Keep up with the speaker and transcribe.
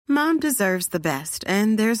Mom deserves the best,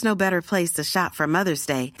 and there's no better place to shop for Mother's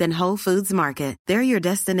Day than Whole Foods Market. They're your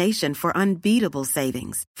destination for unbeatable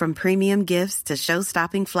savings, from premium gifts to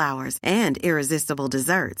show-stopping flowers and irresistible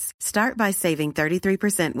desserts. Start by saving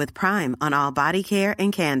 33% with Prime on all body care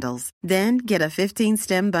and candles. Then get a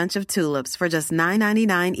 15-stem bunch of tulips for just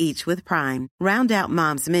 $9.99 each with Prime. Round out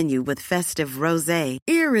Mom's menu with festive rosé,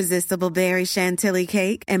 irresistible berry chantilly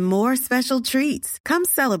cake, and more special treats. Come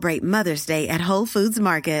celebrate Mother's Day at Whole Foods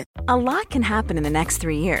Market. A lot can happen in the next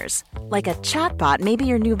 3 years. Like a chatbot may be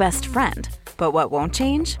your new best friend. But what won't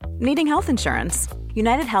change? Needing health insurance.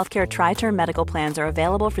 United Healthcare Tri-Term Medical Plans are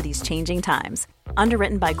available for these changing times.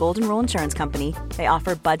 Underwritten by Golden Rule Insurance Company, they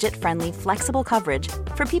offer budget-friendly, flexible coverage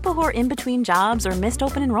for people who are in between jobs or missed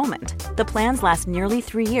open enrollment. The plans last nearly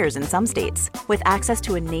 3 years in some states, with access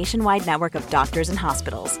to a nationwide network of doctors and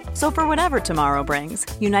hospitals. So for whatever tomorrow brings,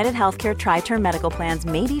 United Healthcare Tri-Term Medical Plans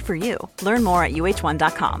may be for you. Learn more at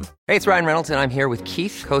uh1.com. Hey, it's Ryan Reynolds, and I'm here with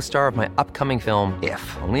Keith, co-star of my upcoming film,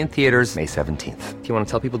 If, only in theaters May 17th. Do you want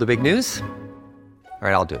to tell people the big news? All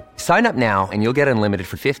right, I'll do it. Sign up now and you'll get unlimited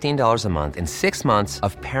for $15 a month and 6 months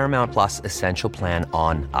of Paramount Plus Essential Plan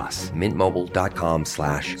on us.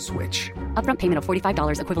 MintMobile.com/switch. Upfront payment of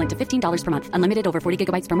 $45 equivalent to $15 per month. Unlimited over 40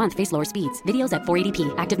 gigabytes per month. Face lower speeds. Videos at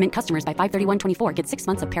 480p. Active Mint customers by 531.24 get 6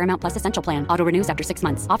 months of Paramount Plus Essential Plan. Auto renews after 6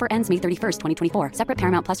 months. Offer ends May 31st, 2024. Separate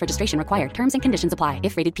Paramount Plus registration required. Terms and conditions apply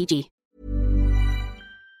if rated PG.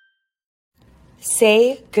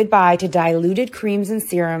 Say goodbye to diluted creams and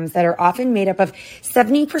serums that are often made up of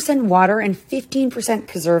 70% water and 15%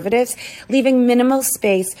 preservatives, leaving minimal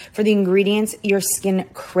space for the ingredients your skin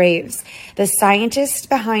craves. The scientists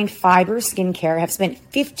behind fiber skincare have spent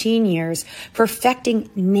 15 years perfecting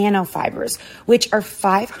nanofibers, which are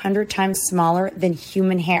 500 times smaller than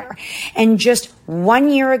human hair. And just 1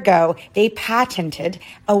 year ago, they patented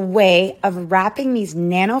a way of wrapping these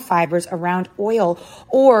nanofibers around oil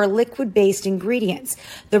or liquid-based ingredients.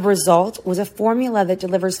 The result was a formula that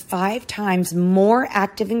delivers 5 times more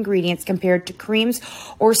active ingredients compared to creams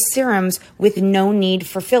or serums with no need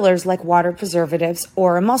for fillers like water preservatives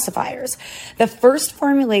or emulsifiers. The first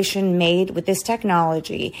formulation made with this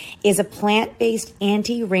technology is a plant-based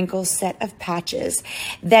anti-wrinkle set of patches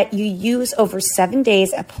that you use over 7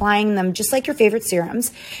 days, applying them just like your favorite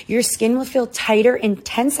serums. Your skin will feel tighter in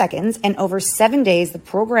 10 seconds, and over 7 days, the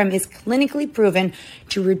program is clinically proven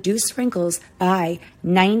to reduce wrinkles by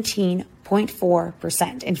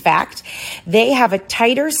 19.4%. In fact, they have a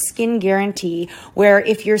tighter skin guarantee where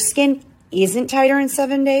if your skin isn't tighter in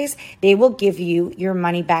 7 days, they will give you your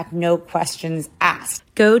money back, no questions asked.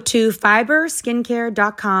 Go to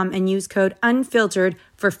fiberskincare.com and use code UNFILTERED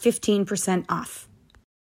for 15% off.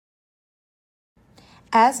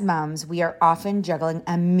 As moms, we are often juggling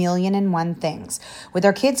a million and one things. With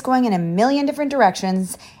our kids going in a million different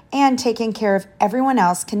directions, and taking care of everyone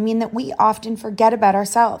else can mean that we often forget about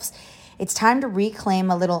ourselves. It's time to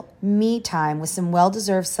reclaim a little me time with some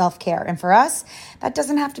well-deserved self-care. And for us, that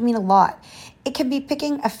doesn't have to mean a lot. It can be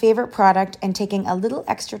picking a favorite product and taking a little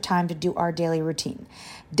extra time to do our daily routine.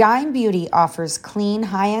 Dime Beauty offers clean,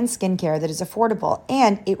 high-end skincare that is affordable,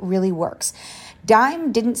 and it really works.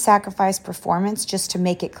 Dime didn't sacrifice performance just to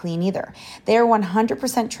make it clean either. They are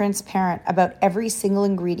 100% transparent about every single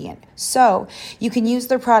ingredient, so you can use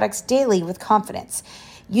their products daily with confidence.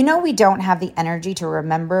 You know we don't have the energy to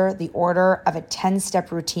remember the order of a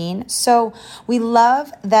 10-step routine, so we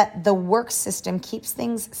love that the work system keeps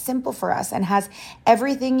things simple for us and has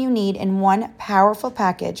everything you need in one powerful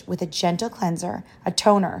package with a gentle cleanser, a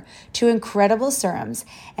toner, 2 incredible serums,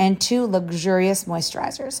 and 2 luxurious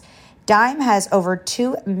moisturizers. Dime has over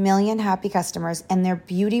 2 million happy customers, and their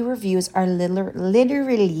beauty reviews are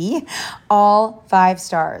literally all 5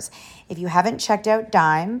 stars. If you haven't checked out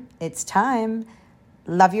Dime, it's time.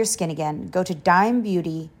 Love your skin again. Go to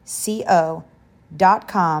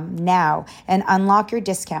dimebeautyco.com now and unlock your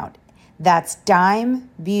discount. That's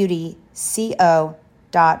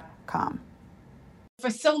dimebeautyco.com. For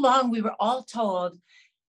so long, we were all told,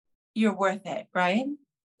 you're worth it, right?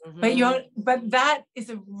 Mm-hmm. But that is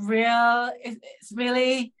it's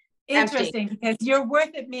really interesting because you're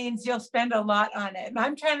worth it means you'll spend a lot on it. And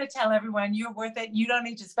I'm trying to tell everyone you're worth it. You don't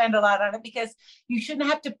need to spend a lot on it because you shouldn't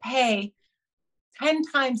have to pay 10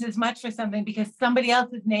 times as much for something because somebody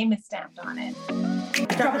else's name is stamped on it.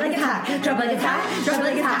 Drop it like it's hot. Drop it like it's hot. Drop it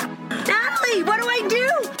like it's hot. Natalie, what do I do?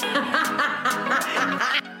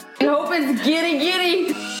 I hope it's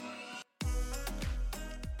giddy.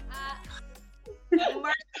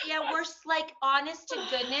 Marcia, we're like, honest to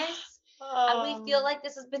goodness, we feel like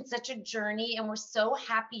this has been such a journey, and we're so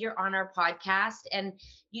happy you're on our podcast. And,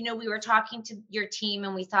 you know, we were talking to your team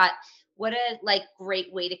and we thought, what a like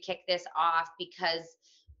great way to kick this off, because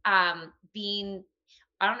being,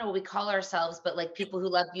 I don't know what we call ourselves, but like people who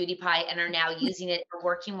love Beauty Pie and are now using it or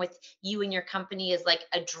working with you and your company is like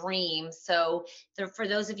a dream. So for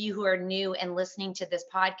those of you who are new and listening to this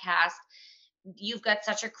podcast, you've got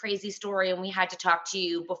such a crazy story, and we had to talk to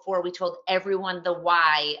you before we told everyone the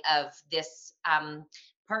why of this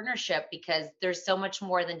partnership, because there's so much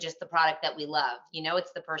more than just the product that we love. You know,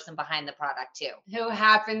 it's the person behind the product too, who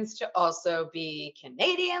happens to also be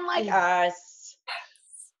Canadian like us.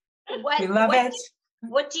 We love it.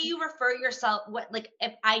 What do you refer yourself? What, like,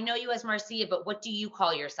 if I know you as Marcia, but what do you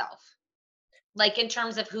call yourself? Like in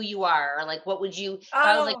terms of who you are, or like, what would you,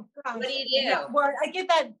 I was like, gosh. what do you do? Yeah, well, I get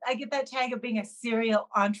that tag of being a serial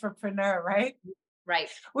entrepreneur, right? Right.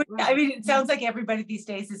 Which, I mean, it sounds like everybody these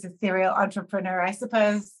days is a serial entrepreneur. I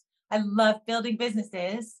suppose I love building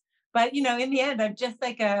businesses, but you know, in the end, I'm just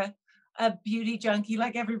like a beauty junkie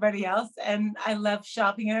like everybody else. And I love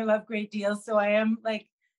shopping and I love great deals. So I am like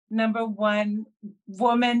number one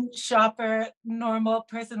woman shopper, normal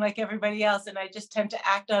person like everybody else. And I just tend to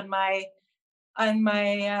act on my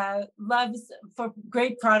loves for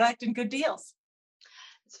great product and good deals.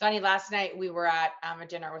 It's funny, last night we were at a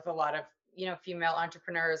dinner with a lot of, you know, female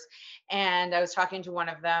entrepreneurs, and I was talking to one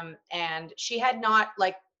of them, and she had not,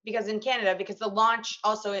 like, because in Canada, because the launch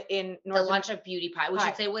also in the launch of Beauty Pie, we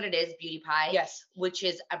should say what it is, Beauty Pie. Yes. Which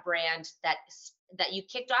is a brand that you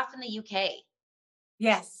kicked off in the UK.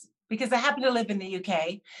 Yes, because I happen to live in the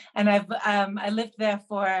UK, and I lived there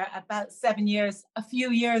for about 7 years, a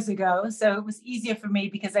few years ago. So it was easier for me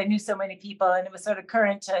because I knew so many people, and it was sort of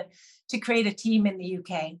current to create a team in the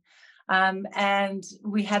UK. And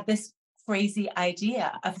we had this crazy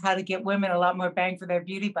idea of how to get women a lot more bang for their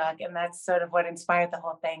beauty buck, and that's sort of what inspired the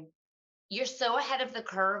whole thing. You're so ahead of the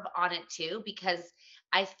curve on it too, because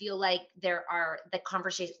I feel like the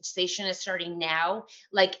conversation is starting now.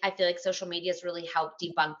 Like, I feel like social media has really helped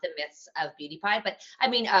debunk the myths of Beauty Pie, but I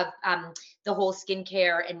mean, of the whole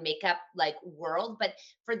skincare and makeup like world. But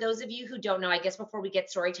for those of you who don't know, I guess before we get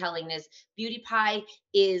storytelling, is Beauty Pie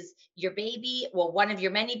is your baby, well, one of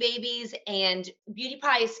your many babies, and Beauty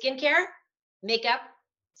Pie is skincare, makeup,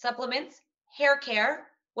 supplements, hair care.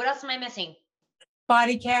 What else am I missing?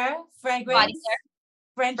 Body care, fragrance,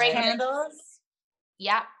 French candles.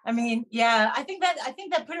 Yeah. I mean, yeah, I think that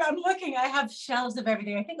I'm looking, I have shelves of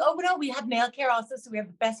everything. I think, oh no, we have nail care also. So we have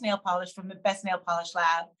the best nail polish from the best nail polish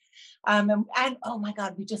lab. And oh my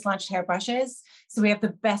God, we just launched hairbrushes. So we have the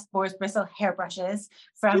best boar's bristle hairbrushes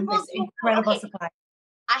from this incredible supply.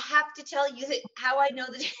 I have to tell you that how I know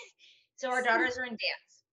that. So our daughters are in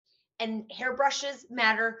dance, and hairbrushes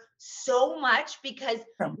matter so much, because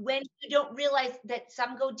when you don't realize that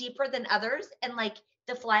some go deeper than others, and like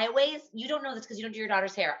the flyaways, you don't know this because you don't do your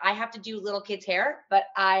daughter's hair. I have to do little kids' hair, but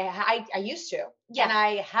I used to. Yeah. And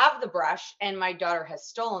I have the brush, and my daughter has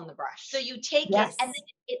stolen the brush. So you take it, and then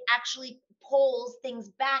it actually pulls things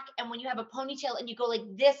back. And when you have a ponytail and you go like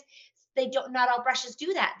this, not all brushes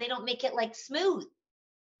do that. They don't make it like smooth.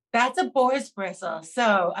 That's a boar's bristle.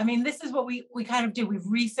 So, I mean, this is what we kind of do. We've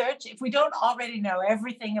researched. If we don't already know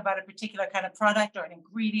everything about a particular kind of product or an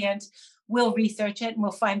ingredient, we'll research it and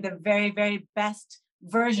we'll find the very, very best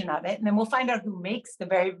version of it. And then we'll find out who makes the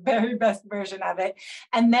very, very best version of it.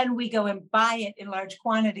 And then we go and buy it in large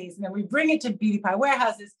quantities. And then we bring it to Beauty Pie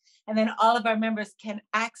warehouses. And then all of our members can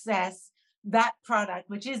access that product,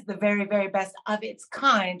 which is the very, very best of its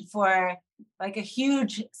kind, for like a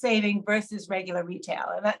huge saving versus regular retail.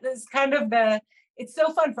 And that is kind of it's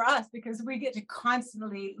so fun for us because we get to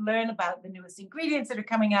constantly learn about the newest ingredients that are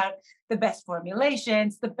coming out, the best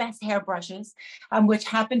formulations, the best hairbrushes, which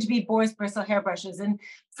happen to be boar's bristle hairbrushes. And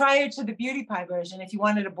prior to the Beauty Pie version, if you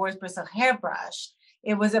wanted a boar's bristle hairbrush,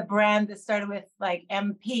 it was a brand that started with like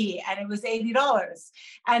MP, and it was $80.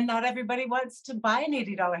 And not everybody wants to buy an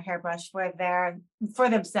 $80 hairbrush for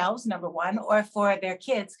themselves, number one, or for their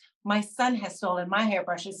kids. My son has stolen my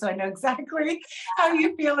hairbrushes, so I know exactly how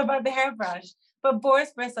you feel about the hairbrush. But boar's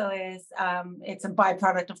bristle is, it's a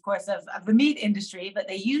byproduct, of course, of the meat industry, but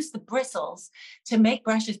they use the bristles to make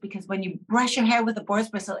brushes, because when you brush your hair with a boar's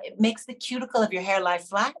bristle, it makes the cuticle of your hair lie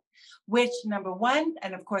flat, which, number one,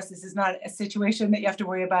 and of course, this is not a situation that you have to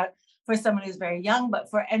worry about for someone who's very young, but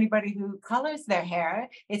for anybody who colors their hair,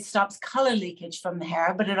 it stops color leakage from the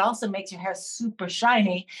hair, but it also makes your hair super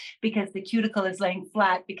shiny because the cuticle is laying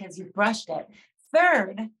flat because you brushed it.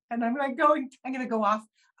 Third, and I'm going to go off,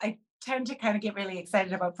 I tend to kind of get really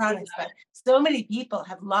excited about products, but so many people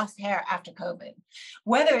have lost hair after COVID,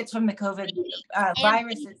 whether it's from the COVID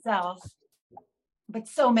virus itself, but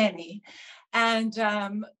so many. And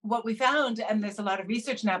what we found, and there's a lot of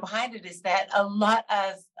research now behind it, is that a lot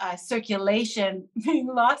of circulation being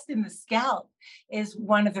lost in the scalp is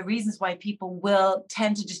one of the reasons why people will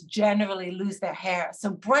tend to just generally lose their hair. So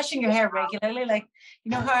brushing your hair regularly, like,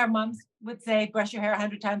 you know how our moms would say, brush your hair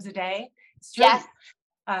 100 times a day? It's true. Yes.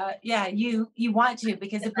 Yeah, you want to,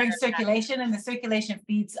 because it brings circulation, and the circulation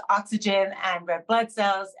feeds oxygen and red blood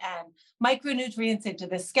cells and micronutrients into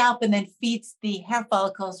the scalp, and then feeds the hair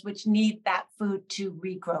follicles, which need that food to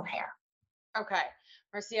regrow hair. Okay,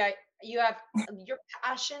 Marcia, you have your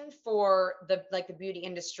passion for the beauty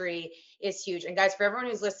industry is huge. And guys, for everyone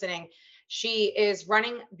who's listening, she is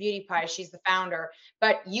running Beauty Pie. She's the founder,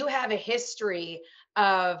 but you have a history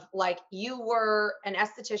of you were an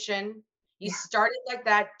esthetician. You started like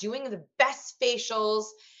that, doing the best facials.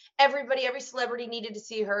 Every celebrity needed to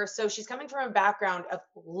see her. So she's coming from a background of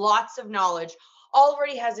lots of knowledge,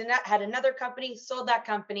 already had another company, sold that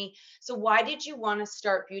company. So why did you want to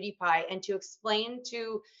start Beauty Pie? And to explain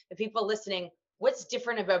to the people listening, what's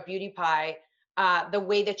different about Beauty Pie, the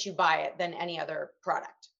way that you buy it than any other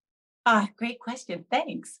product? Great question.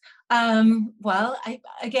 Thanks. Well,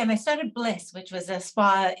 I started Bliss, which was a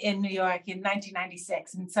spa in New York in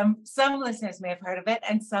 1996. And some listeners may have heard of it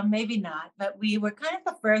and some maybe not, but we were kind of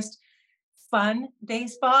the first fun day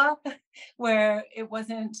spa where it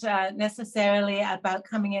wasn't necessarily about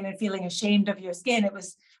coming in and feeling ashamed of your skin. It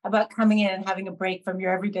was about coming in and having a break from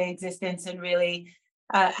your everyday existence and really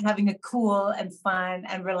having a cool and fun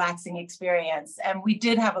and relaxing experience. And we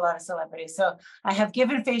did have a lot of celebrities. So I have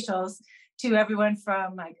given facials to everyone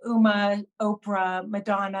from like Uma, Oprah,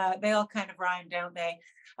 Madonna. They all kind of rhyme, don't they?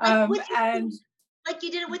 Like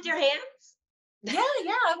you did it with your hands? Yeah,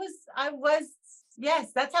 I was,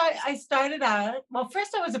 yes, that's how I started out. Well,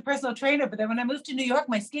 first I was a personal trainer, but then when I moved to New York,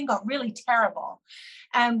 my skin got really terrible.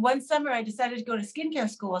 And one summer I decided to go to skincare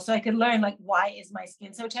school so I could learn why is my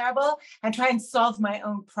skin so terrible and try and solve my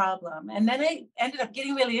own problem. And then I ended up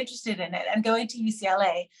getting really interested in it and going to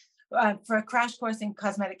UCLA for a crash course in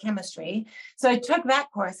cosmetic chemistry. So I took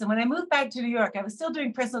that course. And when I moved back to New York, I was still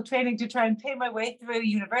doing personal training to try and pay my way through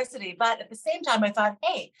university. But at the same time, I thought,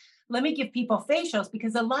 hey, let me give people facials,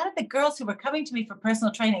 because a lot of the girls who were coming to me for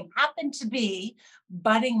personal training happened to be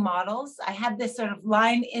budding models. I had this sort of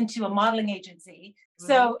line into a modeling agency.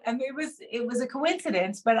 So, and it was a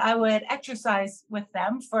coincidence, but I would exercise with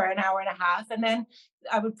them for an hour and a half, and then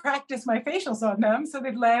I would practice my facials on them. So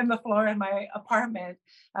they'd lay on the floor in my apartment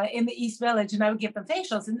in the East Village, and I would give them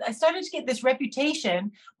facials. And I started to get this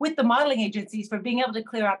reputation with the modeling agencies for being able to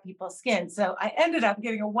clear up people's skin. So I ended up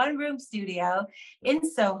getting a one-room studio in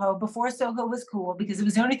Soho before Soho was cool, because it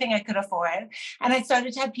was the only thing I could afford. And I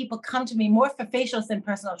started to have people come to me more for facials than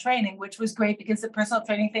personal training, which was great because the personal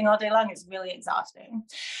training thing all day long is really exhausting.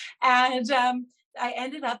 And I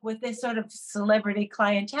ended up with this sort of celebrity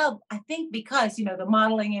clientele, I think because, the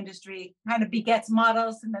modeling industry kind of begets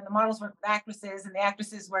models, and then the models work with actresses, and the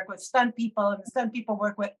actresses work with stunt people, and the stunt people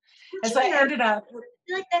work with, and so I ended up. I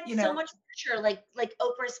feel like that's so much pressure, like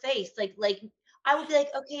Oprah's face, like I would be like,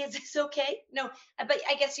 okay, is this okay? No, but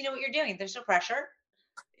I guess you know what you're doing. There's no pressure.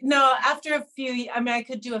 No, after a few, I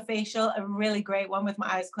could do a facial, a really great one with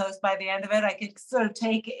my eyes closed. By the end of it, I could sort of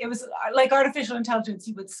it was like artificial intelligence.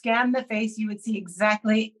 You would scan the face, you would see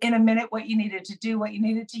exactly in a minute what you needed to do, what you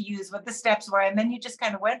needed to use, what the steps were, and then you just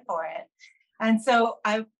kind of went for it. And so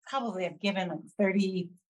I probably have given 30,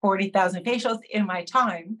 40,000 facials in my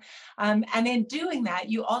time. And in doing that,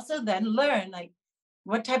 you also then learn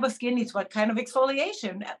what type of skin needs what kind of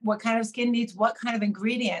exfoliation, what kind of skin needs what kind of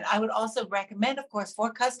ingredient. I would also recommend, of course,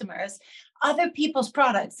 for customers, other people's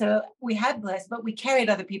products. So we had Bliss, but we carried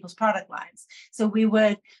other people's product lines. So we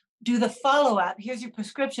would do the follow-up. Here's your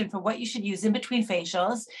prescription for what you should use in between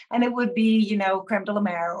facials. And it would be, creme de la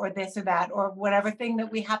mer or this or that, or whatever thing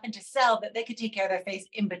that we happen to sell that they could take care of their face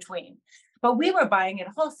in between. But we were buying it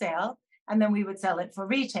wholesale, and then we would sell it for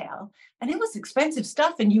retail. And it was expensive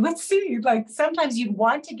stuff. And you would see, sometimes you'd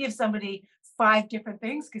want to give somebody 5 different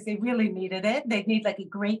things because they really needed it. They'd need a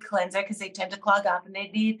great cleanser because they tend to clog up, and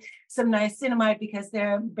they'd need some niacinamide because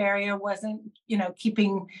their barrier wasn't,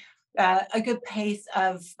 keeping a good pace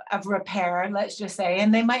of repair, let's just say.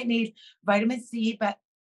 And they might need vitamin C, but,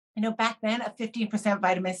 back then a 15%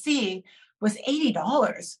 vitamin C was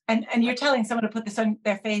 $80. And you're telling someone to put this on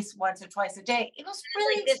their face once or twice a day. It was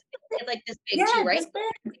really like this big too, right?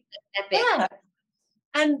 That big. Yeah.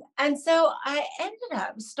 And so I ended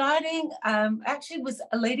up starting, actually was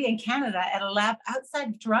a lady in Canada at a lab outside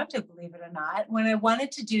of Toronto, believe it or not, when I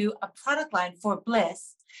wanted to do a product line for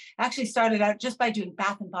Bliss. I actually started out just by doing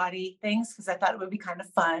bath and body things because I thought it would be kind of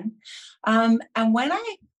fun. And when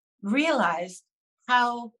I realized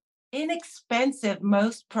how inexpensive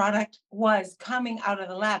most product was coming out of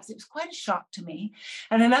the labs. It was quite a shock to me.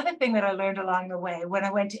 And another thing that I learned along the way, when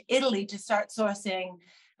I went to Italy to start sourcing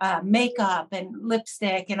makeup and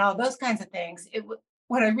lipstick and all those kinds of things,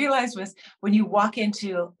 what I realized was when you walk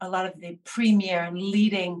into a lot of the premier and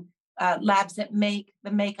leading labs that make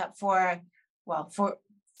the makeup for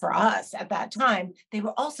us at that time, they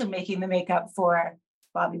were also making the makeup for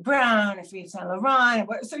Bobbi Brown and Yves Saint Laurent.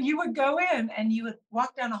 So you would go in and you would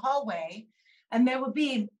walk down a hallway, and there would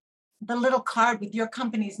be the little card with your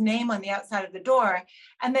company's name on the outside of the door.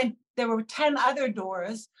 And then there were 10 other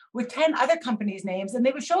doors with 10 other companies' names, and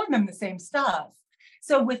they were showing them the same stuff.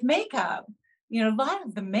 So with makeup, a lot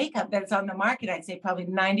of the makeup that's on the market, I'd say probably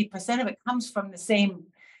 90% of it comes from the same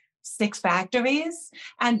 6 factories.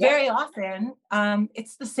 And very often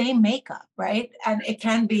it's the same makeup, right? And it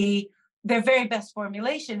can be their very best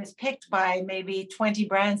formulation is picked by maybe 20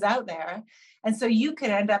 brands out there. And so you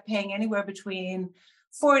could end up paying anywhere between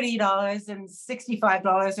 $40 and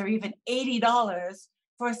 $65 or even $80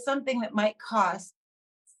 for something that might cost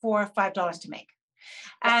 $4 or $5 to make.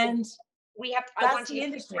 And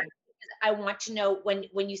I want to know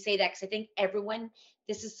when you say that, because I think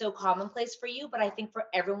this is so commonplace for you, but I think for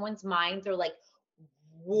everyone's mind, they're like,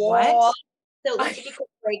 what? So let's take a quick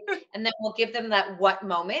break and then we'll give them that what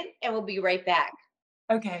moment and we'll be right back.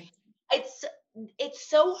 Okay. It's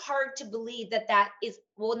so hard to believe that is,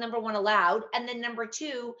 well, number one, allowed. And then number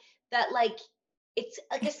two, that it's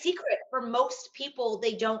like a secret for most people.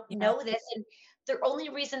 They don't know this. And the only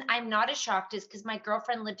reason I'm not as shocked is because my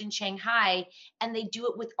girlfriend lived in Shanghai and they do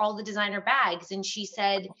it with all the designer bags. And she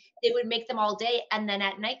said they would make them all day. And then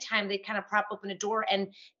at nighttime, they'd kind of prop open a door and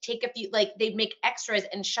take a few, they'd make extras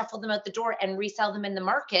and shuffle them out the door and resell them in the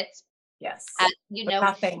markets. Yes.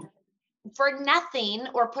 Nothing. For nothing,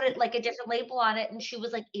 or put it like a different label on it. And she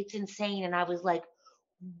was like, it's insane. And I was like,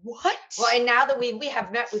 what? Well, and now that we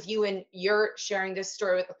have met with you and you're sharing this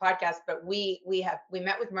story with the podcast, but we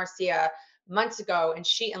met with Marcia months ago and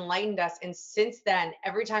she enlightened us. And since then,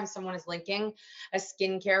 every time someone is linking a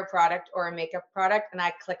skincare product or a makeup product and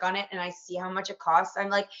I click on it and I see how much it costs, I'm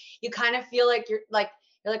like, you kind of feel like you're like,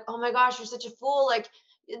 oh my gosh, you're such a fool. Like,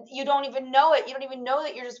 you don't even know it. You don't even know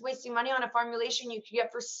that you're just wasting money on a formulation you could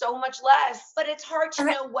get for so much less. But it's hard to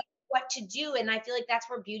know what to do. And I feel like that's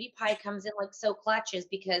where Beauty Pie comes in so clutch, is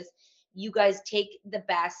because you guys take the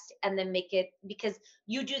best and then make it, because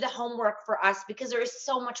you do the homework for us, because there is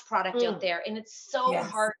so much product out there and it's so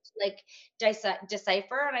hard to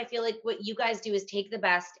decipher. And I feel like what you guys do is take the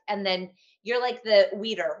best and then you're like the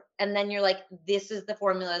weeder. And then you're like, this is the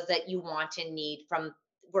formulas that you want and need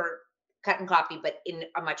we're cut and copy, but in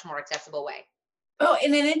a much more accessible way. Oh,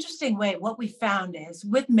 in an interesting way, what we found is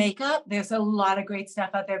with makeup, there's a lot of great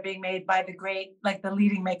stuff out there being made by the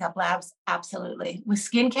leading makeup labs. Absolutely. With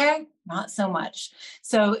skincare, not so much.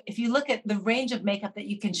 So if you look at the range of makeup that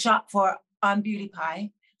you can shop for on Beauty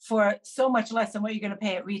Pie for so much less than what you're going to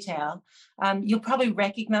pay at retail, you'll probably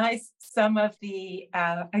recognize some of the,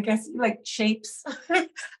 shapes.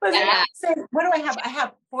 So what do I have? I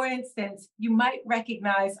have, for instance, you might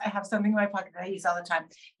recognize, I have something in my pocket that I use all the time.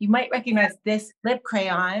 You might recognize this lip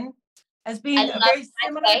crayon as being very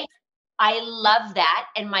similar. I love that.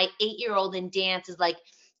 And my 8-year-old in dance is like,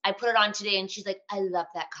 I put it on today and she's like, I love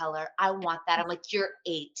that color. I want that. I'm like, you're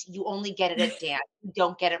 8. You only get it at dance. You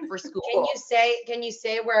don't get it for school. Can you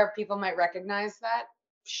say where people might recognize that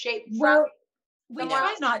shape from? Well, we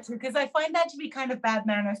try not to, because I find that to be kind of bad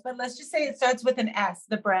manners, but let's just say it starts with an S,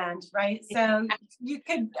 the brand, right? So you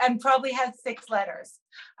could, and probably has 6 letters.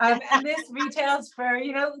 And this retails for,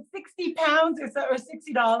 60 pounds or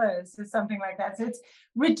 $60 or something like that. So it's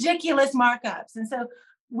ridiculous markups. And so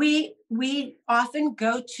we often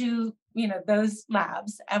go to, those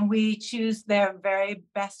labs and we choose their very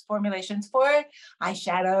best formulations for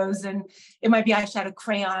eyeshadows. And it might be eyeshadow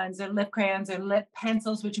crayons or lip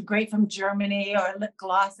pencils, which are great from Germany, or lip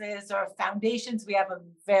glosses or foundations. We have a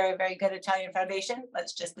very, very good Italian foundation.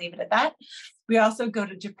 Let's just leave it at that. We also go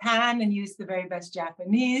to Japan and use the very best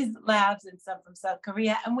Japanese labs and some from South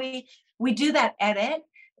Korea. And we do that edit,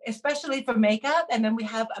 especially for makeup. And then we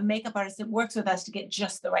have a makeup artist that works with us to get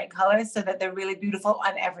just the right colors so that they're really beautiful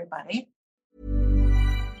on everybody.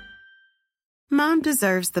 Mom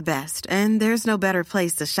deserves the best, and there's no better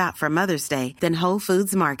place to shop for Mother's Day than Whole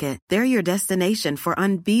Foods Market. They're your destination for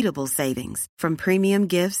unbeatable savings, from premium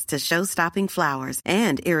gifts to show-stopping flowers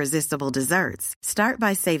and irresistible desserts. Start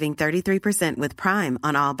by saving 33% with Prime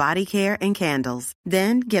on all body care and candles.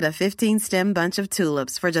 Then get a 15-stem bunch of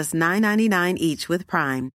tulips for just $9.99 each with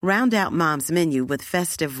Prime. Round out Mom's menu with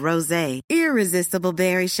festive rosé, irresistible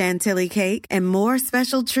berry chantilly cake, and more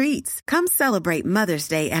special treats. Come celebrate Mother's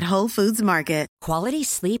Day at Whole Foods Market. Quality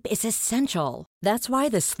sleep is essential. That's why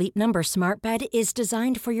the Sleep Number Smart Bed is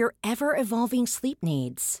designed for your ever-evolving sleep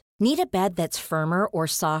needs. Need a bed that's firmer or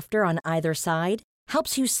softer on either side?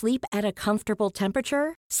 Helps you sleep at a comfortable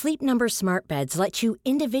temperature? Sleep Number Smart Beds let you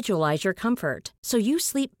individualize your comfort, so you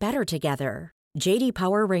sleep better together. J.D.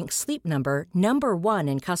 Power ranks Sleep Number number 1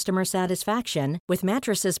 in customer satisfaction with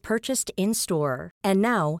mattresses purchased in-store. And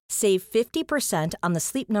now, save 50% on the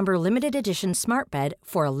Sleep Number Limited Edition Smart Bed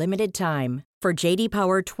for a limited time. For J.D.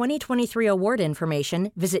 Power 2023 award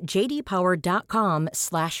information, visit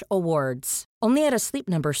jdpower.com/awards. Only at a Sleep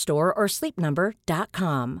Number store or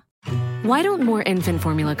sleepnumber.com. Why don't more infant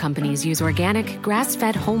formula companies use organic,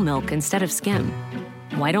 grass-fed whole milk instead of skim?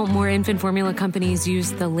 Why don't more infant formula companies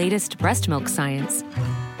use the latest breast milk science?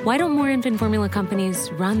 Why don't more infant formula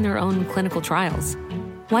companies run their own clinical trials?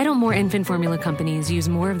 Why don't more infant formula companies use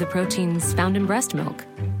more of the proteins found in breast milk?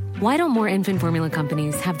 Why don't more infant formula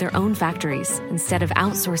companies have their own factories instead of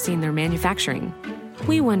outsourcing their manufacturing?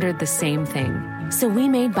 We wondered the same thing. So we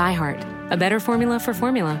made ByHeart, a better formula for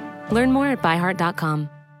formula. Learn more at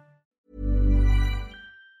byheart.com.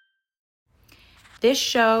 This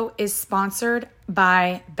show is sponsored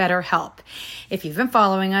by BetterHelp. If you've been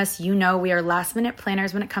following us, you know we are last-minute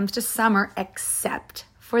planners when it comes to summer, except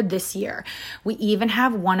for this year. We even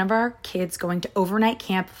have one of our kids going to overnight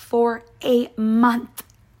camp for a month.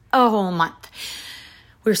 A whole month.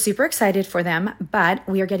 We're super excited for them, but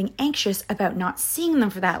we are getting anxious about not seeing them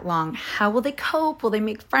for that long. How will they cope? Will they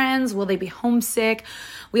make friends? Will they be homesick?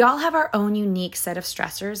 We all have our own unique set of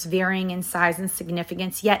stressors, varying in size and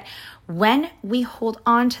significance, yet when we hold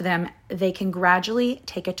on to them, they can gradually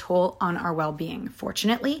take a toll on our well-being.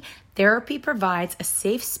 Fortunately, therapy provides a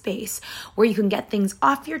safe space where you can get things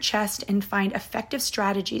off your chest and find effective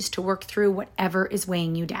strategies to work through whatever is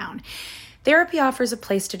weighing you down. Therapy offers a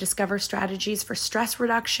place to discover strategies for stress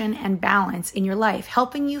reduction and balance in your life,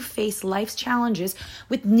 helping you face life's challenges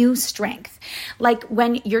with new strength. Like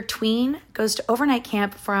when your tween goes to overnight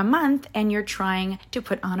camp for a month and you're trying to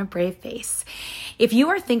put on a brave face. If you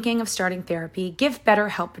are thinking of starting therapy, give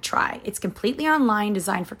BetterHelp a try. It's completely online,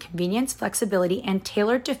 designed for convenience, flexibility, and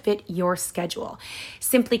tailored to fit your schedule.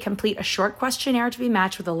 Simply complete a short questionnaire to be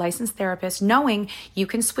matched with a licensed therapist, knowing you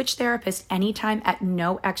can switch therapists anytime at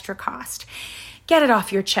no extra cost. Get it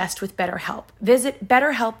off your chest with BetterHelp. Visit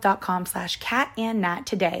betterhelp.com/catandnat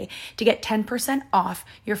today to get 10% off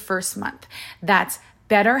your first month. That's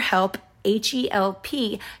BetterHelp,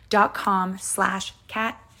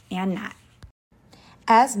 HELP.com/catandnat.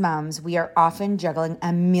 As moms, we are often juggling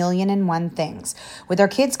a million and one things. With our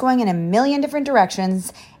kids going in a million different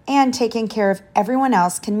directions, and taking care of everyone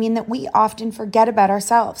else can mean that we often forget about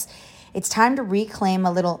ourselves. It's time to reclaim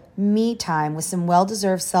a little me time with some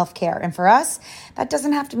well-deserved self-care. And for us, that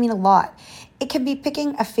doesn't have to mean a lot. It can be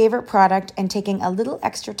picking a favorite product and taking a little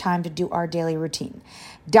extra time to do our daily routine.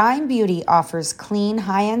 Dime Beauty offers clean,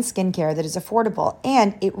 high-end skincare that is affordable,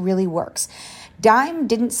 and it really works. Dime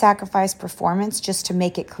didn't sacrifice performance just to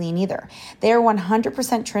make it clean either. They are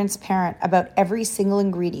 100% transparent about every single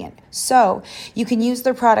ingredient, so you can use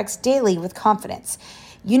their products daily with confidence.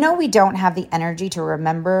 You know we don't have the energy to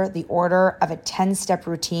remember the order of a 10-step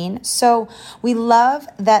routine, so we love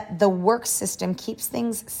that the work system keeps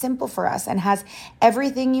things simple for us and has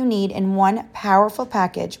everything you need in one powerful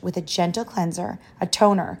package with a gentle cleanser, a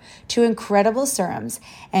toner, 2 incredible serums,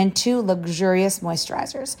 and 2 luxurious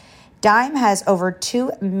moisturizers. Dime has over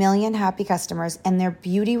 2 million happy customers, and their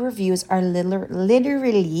beauty reviews are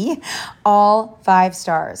literally all 5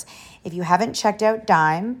 stars. If you haven't checked out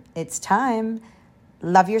Dime, it's time.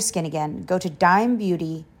 Love your skin again. Go to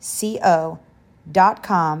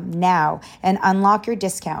dimebeautyco.com now and unlock your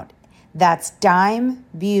discount. That's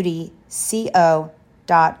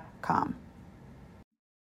dimebeautyco.com.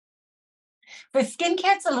 For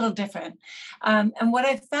skincare, it's a little different. And what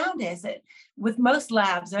I've found is that with most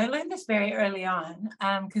labs, I learned this very early on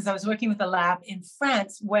because I was working with a lab in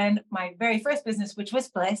France when my very first business, which was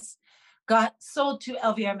Bliss, got sold to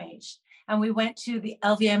LVMH. And we went to the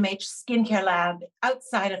LVMH skincare lab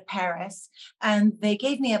outside of Paris, and they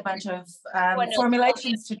gave me a bunch of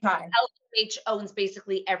formulations to try. LVMH owns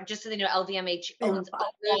basically just so they know, LVMH owns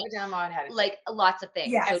like lots of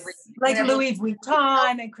things. Yes, So like Louis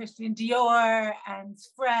Vuitton and Christian Dior and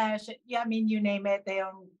Fresh. Yeah, I mean, you name it, they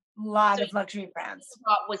own a lot of luxury brands.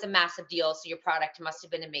 Was a massive deal, so your product must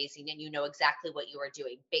have been amazing, and you know exactly what you were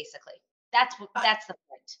doing. Basically, that's the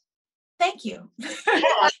point. Thank you. That's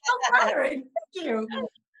so flattering. Thank you.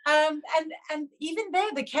 And even there,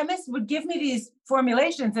 the chemist would give me these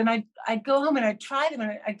formulations, and I'd go home and I'd try them,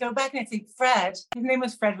 and I'd go back and I'd say, Fred, his name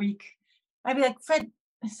was Frederic. I'd be like, Fred,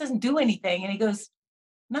 this doesn't do anything. And he goes,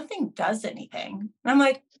 nothing does anything. And I'm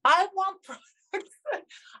like, I want products.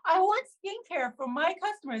 I want skincare for my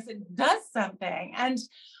customers that does something. And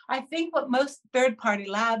I think what most third-party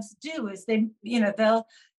labs do is they'll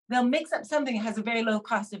mix up something that has a very low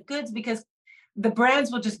cost of goods, because the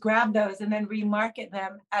brands will just grab those and then remarket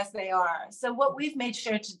them as they are. So what we've made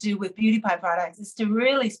sure to do with Beauty Pie products is to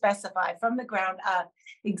really specify from the ground up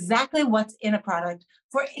exactly what's in a product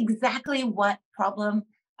for exactly what problem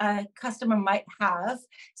a customer might have,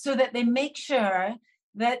 so that they make sure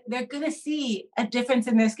that they're going to see a difference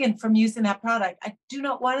in their skin from using that product. I do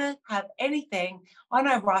not want to have anything on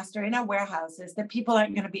our roster, in our warehouses, that people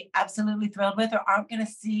aren't going to be absolutely thrilled with, or aren't going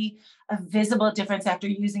to see a visible difference after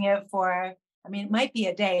using it for, I mean, it might be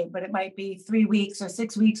a day, but it might be 3 weeks or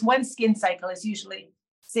 6 weeks. One skin cycle is usually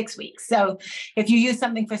 6 weeks. So if you use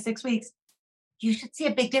something for 6 weeks, you should see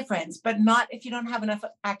a big difference, but not if you don't have enough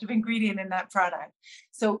active ingredient in that product.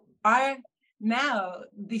 So now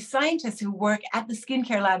the scientists who work at the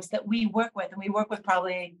skincare labs that we work with, and we work with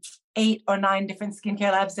probably 8 or 9 different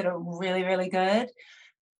skincare labs that are really, really good,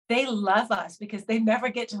 they love us because they never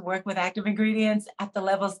get to work with active ingredients at the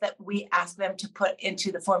levels that we ask them to put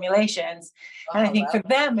into the formulations. And I think for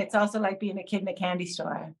them, it's also like being a kid in a candy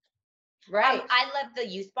store. Right. I love the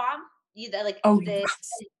youth bomb.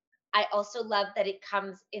 Yes. I also love that it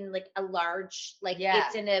comes in like a large,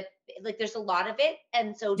 it's in a, there's a lot of it.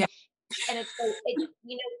 And so, and it's,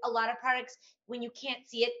 a lot of products, when you can't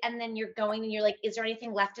see it and then you're going and you're like, is there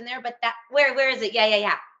anything left in there? But where is it?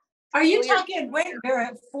 Yeah. Are you talking, wait, there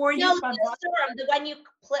are 4 No, the one you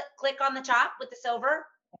click on the top with the silver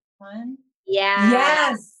one. Yeah.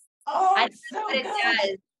 Yes. Oh, I don't know what it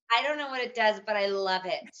does. I don't know what it does, but I love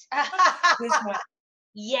it. This one.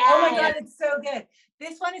 Yeah. Oh my God, it's so good.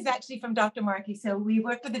 This one is actually from Dr. Markey. So we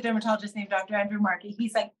work with a dermatologist named Dr. Andrew Markey.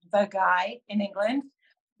 He's like the guy in England.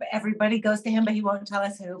 But everybody goes to him, but he won't tell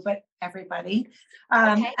us who, but everybody.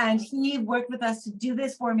 And he worked with us to do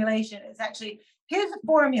this formulation. It's actually, here's a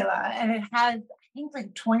formula, and it has, I think,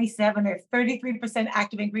 like 27 or 33%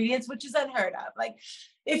 active ingredients, which is unheard of. Like,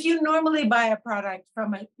 if you normally buy a product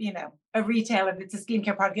from a retailer that's a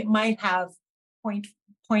skincare product, it might have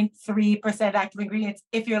 0.3% active ingredients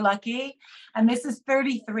if you're lucky. And this is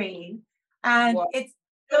 33. And it's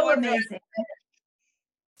so amazing.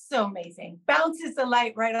 So amazing. Bounces the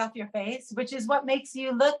light right off your face, which is what makes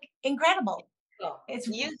you look incredible. It's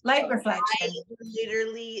light reflection. I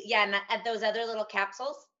literally, and those other little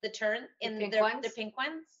capsules, the pink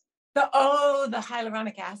ones. The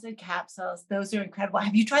hyaluronic acid capsules. Those are incredible.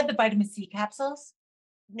 Have you tried the vitamin C capsules?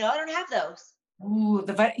 No, I don't have those. Ooh,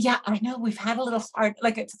 I know we've had a little hard,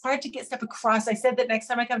 it's hard to get stuff across. I said that next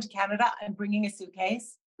time I come to Canada, I'm bringing a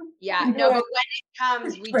suitcase. Yeah, no, but when it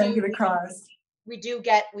comes, we do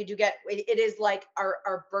get, it is like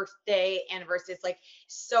our birthday anniversary. It's like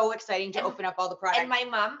so exciting to open up all the products. And my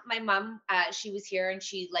mom, she was here, and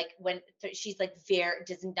she she's like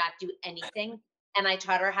does not do anything. And I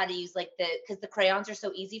taught her how to use because the crayons are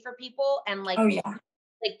so easy for people. And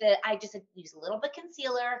I just use a little bit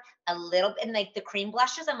concealer, a little, and the cream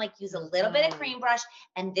blushes, I'm like, use a little bit of cream brush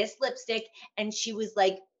and this lipstick. And she was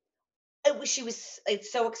like,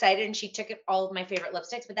 it's so excited, and she took all of my favorite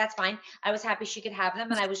lipsticks, but that's fine. I was happy she could have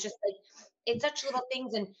them. And I was just like, it's such little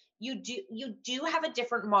things. And you do have a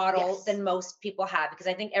different model than most people have, because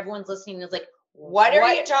I think everyone's listening is like, what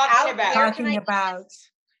are you talking about?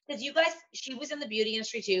 Because you guys, she was in the beauty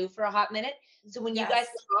industry too for a hot minute. So when you guys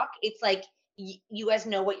talk, it's like, you guys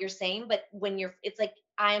know what you're saying, but when it's like,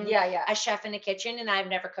 I'm a chef in a kitchen and I've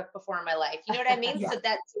never cooked before in my life. You know what I mean? So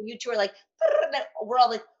you two are like, we're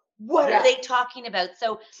all like, what are they talking about?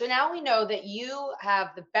 So now we know that you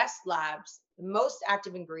have the best labs, the most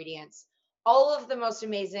active ingredients, all of the most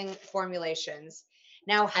amazing formulations.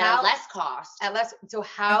 Now, at less cost. So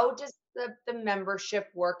how does the membership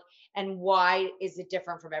work, and why is it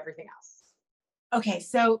different from everything else? Okay,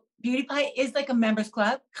 so Beauty Pie is like a members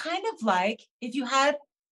club, kind of like if you had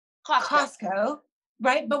Costco,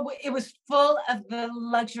 right? But it was full of the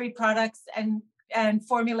luxury products and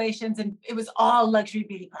formulations, and it was all luxury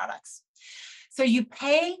beauty products. So you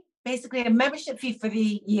pay basically a membership fee for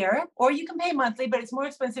the year, or you can pay monthly, but it's more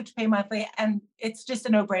expensive to pay monthly. And it's just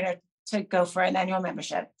a no-brainer to go for an annual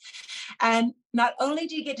membership. And not only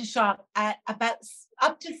do you get to shop at about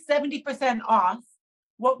up to 70% off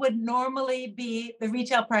what would normally be the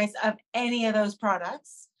retail price of any of those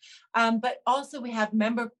products, but also we have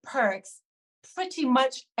member perks pretty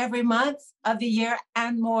much every month of the year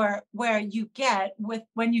and more, where you get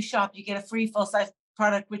when you shop, you get a free full-size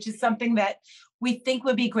product, which is something that we think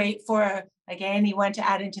would be great for, again, anyone to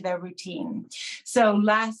add into their routine. So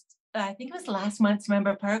I think it was last month's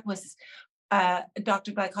member perk was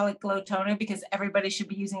Dr. Glycolic Glow Toner, because everybody should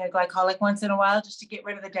be using a glycolic once in a while just to get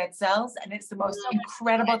rid of the dead cells. And it's the most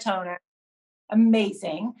incredible toner.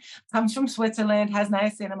 Amazing. Comes from Switzerland, has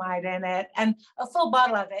niacinamide in it. And a full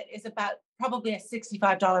bottle of it is about probably a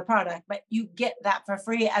 $65 product, but you get that for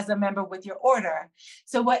free as a member with your order.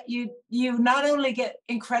 So what you not only get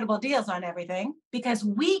incredible deals on everything, because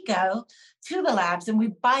we go to the labs and we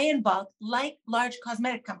buy in bulk like large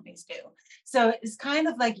cosmetic companies do. So it's kind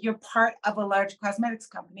of like you're part of a large cosmetics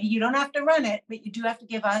company. You don't have to run it, but you do have to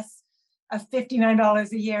give us a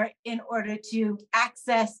 $59 a year in order to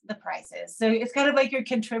access the prices. So it's kind of like you're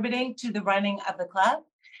contributing to the running of the club.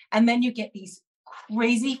 And then you get these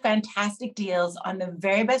crazy, fantastic deals on the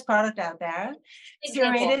very best product out there,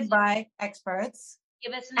 curated by experts.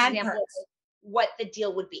 Give us an example of what the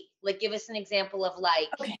deal would be. Like, give us an example of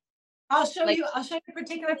Okay. I'll show you a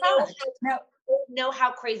particular product. Know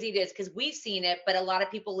how crazy it is, because we've seen it, but a lot of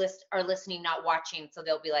people are listening, not watching. So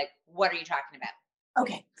they'll be like, what are you talking about?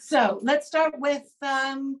 Okay, so let's start with,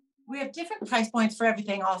 we have different price points for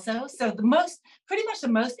everything also. So pretty much the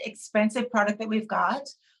most expensive product that we've got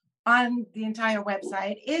on the entire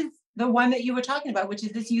website is the one that you were talking about, which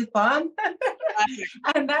is this youth balm.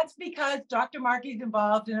 And that's because Dr. Markey's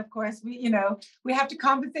involved. And of course, we have to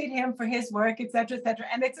compensate him for his work, et cetera, et cetera.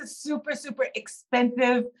 And it's a super, super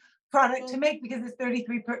expensive product to make because it's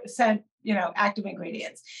 33%, active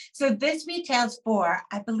ingredients. So this retails for,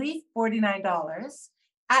 I believe, $49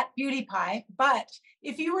 at Beauty Pie. But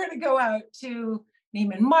if you were to go out to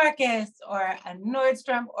Neiman Marcus or a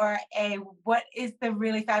Nordstrom or what is the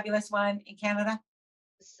really fabulous one in Canada?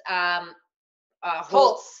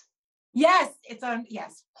 Holtz. Yes,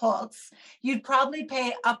 Holtz. You'd probably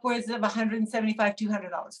pay upwards of $175, $200 for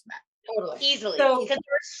that. Totally. Easily. So, because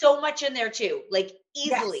there's so much in there too, like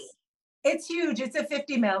easily. Yes. It's huge. It's a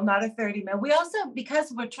 50 mil, not a 30 mil. We also,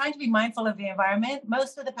 because we're trying to be mindful of the environment,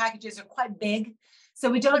 most of the packages are quite big. So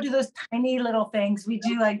we don't do those tiny little things. We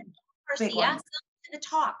do like big ones. To the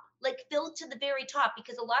top, like fill to the very top,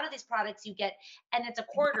 because a lot of these products you get and it's a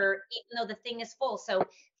quarter, even though the thing is full. So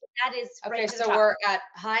that is okay. So we're at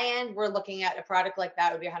high end. We're looking at a product like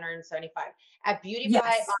that would be 175. At Beauty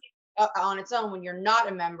Pie on its own, when you're not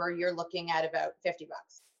a member, you're looking at about $50.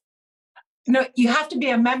 No, you have to be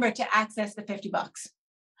a member to access the $50.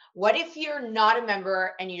 What if you're not a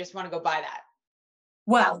member and you just want to go buy that?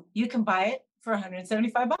 Well, you can buy it for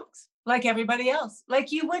 $175, like everybody else,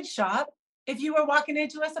 like you would shop if you were walking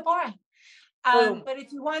into a Sephora. But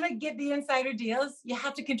if you want to get the insider deals, you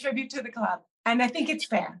have to contribute to the club. And I think it's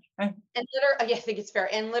fair. And I think it's fair.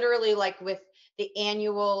 And literally, like with the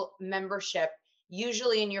annual membership,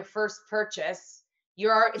 usually in your first purchase,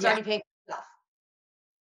 it's already paying for stuff.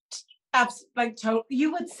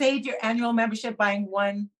 You would save your annual membership buying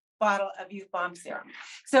one bottle of Youth Balm serum.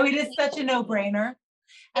 So it is such a no-brainer.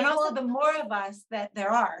 And also, the more of us that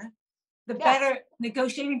there are, the better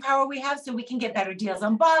negotiating power we have, so we can get better deals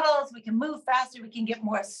on bottles, we can move faster, we can get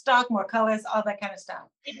more stock, more colors, all that kind of stuff.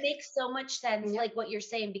 It makes so much sense, like what you're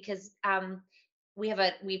saying, because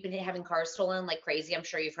we've been having cars stolen like crazy. I'm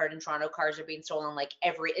sure you've heard in Toronto, cars are being stolen like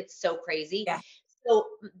it's so crazy. Yeah. So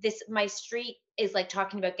my street is like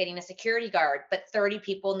talking about getting a security guard, but 30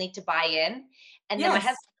 people need to buy in. And then my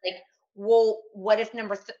husband's like, well, what if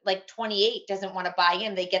number 28 doesn't want to buy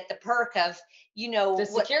in? They get the perk of, the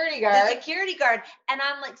security guard. And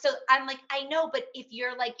I'm like, I know, but if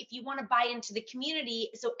you want to buy into the community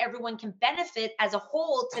so everyone can benefit as a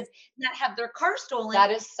whole to not have their car stolen.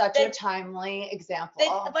 That is such a timely example.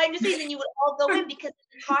 But I'm just saying, then you would all go in because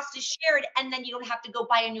the cost is shared, and then you don't have to go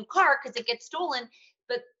buy a new car because it gets stolen.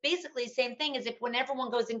 But basically, same thing as if when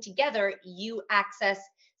everyone goes in together, you access.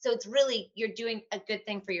 So it's really, you're doing a good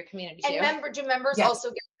thing for your community too. And do members also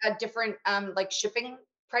get a different shipping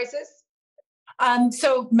prices?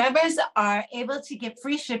 So members are able to get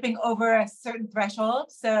free shipping over a certain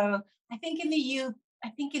threshold. So I think in the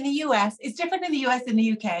US, it's different in the US than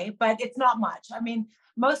the UK, but it's not much. I mean,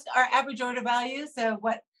 our average order value, so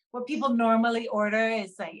what people normally order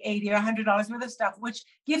is like $80 or $100 worth of stuff, which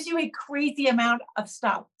gives you a crazy amount of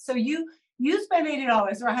stuff. So you you spend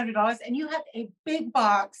 $80 or $100 and you have a big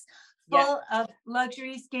box full of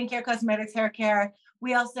luxury skincare, cosmetics, hair care.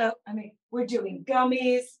 We also, we're doing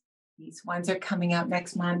gummies. These ones are coming out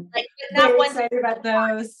next month. Like, not ones excited about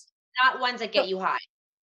those. Not ones that get you high.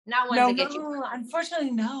 Not ones that get you high. Unfortunately,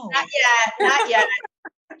 no. Not yet.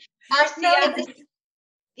 Marcia,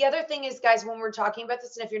 the other thing is, guys, when we're talking about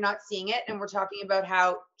this, and if you're not seeing it, and we're talking about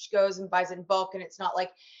how she goes and buys in bulk, and it's not like,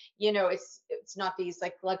 it's not these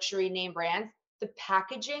like luxury name brands. The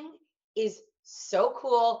packaging is so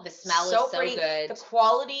cool. The smell is so pretty. good. The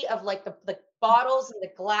quality of like the bottles and the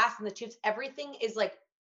glass and the tubes, everything is like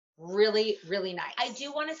really, really nice. I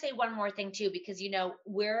do want to say one more thing too, because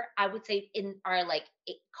I would say in our like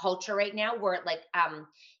culture right now, where like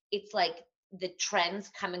it's like the trends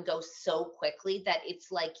come and go so quickly that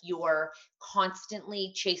it's like you're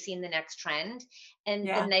constantly chasing the next trend. And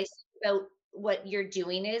the nice thing about what you're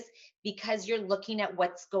doing is, because you're looking at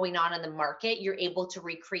what's going on in the market, you're able to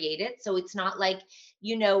recreate it. So it's not like,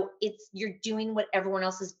 you're doing what everyone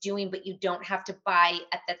else is doing, but you don't have to buy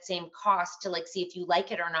at that same cost to like see if you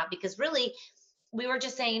like it or not. Because really, we were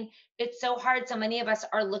just saying, it's so hard. So many of us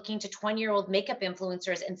are looking to 20-year-old makeup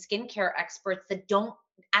influencers and skincare experts that don't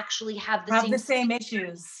actually have the same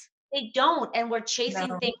issues. They don't. And we're chasing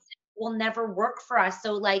things that will never work for us.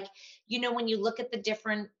 So like, when you look at the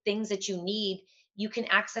different things that you need, you can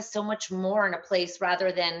access so much more in a place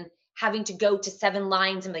rather than having to go to 7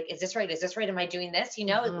 lines and like, is this right? Is this right? Am I doing this?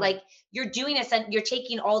 Like you're doing this and you're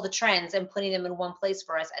taking all the trends and putting them in one place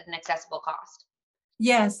for us at an accessible cost.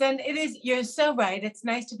 Yes. And you're so right. It's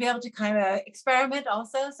nice to be able to kind of experiment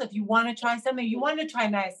also. So if you want to try something, you want to try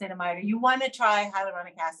niacinamide, or you want to try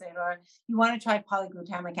hyaluronic acid, or you want to try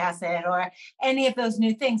polyglutamic acid, or any of those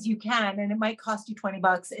new things, you can, and it might cost you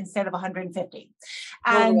 $20 instead of $150.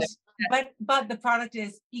 And, but the product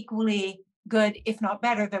is equally good, if not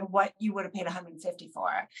better than what you would have paid $150 for.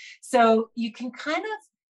 So you can kind of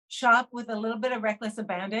shop with a little bit of reckless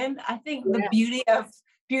abandon. I think the beauty of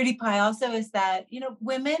Beauty Pie also is that,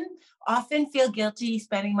 women often feel guilty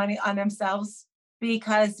spending money on themselves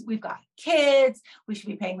because we've got kids, we should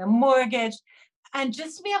be paying the mortgage. And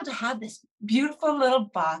just to be able to have this beautiful little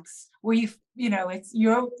box where it's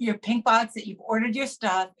your pink box that you've ordered your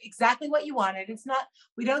stuff, exactly what you wanted. It's not,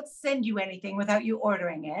 we don't send you anything without you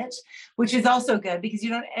ordering it, which is also good because you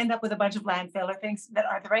don't end up with a bunch of landfill or things that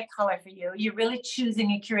aren't the right color for you. You're really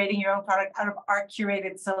choosing and curating your own product out of our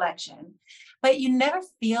curated selection. But you never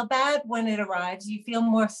feel bad when it arrives. You feel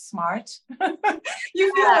more smart.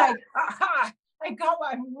 You feel like, aha, I got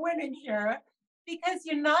what I'm winning here. Because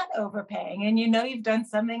you're not overpaying and you've done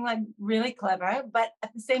something like really clever, but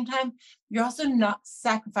at the same time, you're also not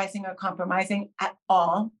sacrificing or compromising at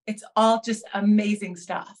all. It's all just amazing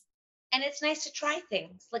stuff. And it's nice to try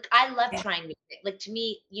things. Like I love trying new things. Like to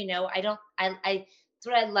me, that's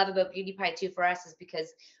what I love about Beauty Pie too for us, is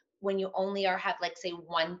because when you only have like say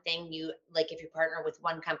one thing, you like if you partner with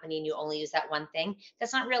one company and you only use that one thing,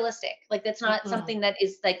 that's not realistic. Like that's not something that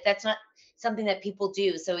is like, that's not something that people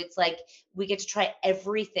do. So it's like we get to try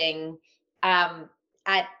everything at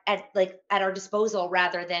our disposal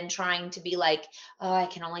rather than trying to be like, oh, I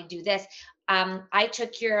can only do this. I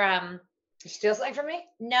took your you steal something from me?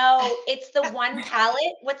 No, it's the one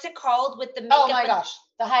palette. What's it called with the makeup? Oh my gosh,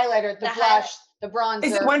 the highlighter, the blush, the bronzer.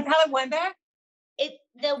 Is it one palette wonder? It's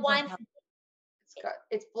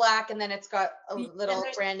black and then it's got a little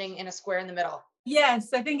branding in a square in the middle.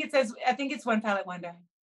 Yes, I think it's one palette wonder.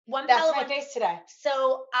 That's my face today.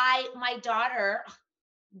 So my daughter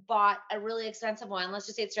bought a really expensive one. Let's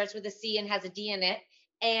just say it starts with a C and has a D in it.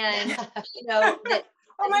 And that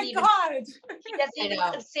oh my God. She doesn't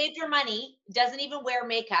even saved her money, doesn't even wear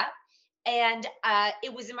makeup. And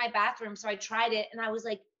it was in my bathroom. So I tried it and I was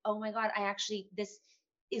like, oh my God, this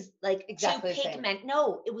is like exactly too pigmented.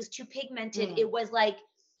 No, it was too pigmented. It was like,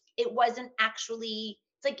 it wasn't actually,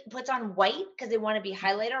 it's like it puts on white because they want to be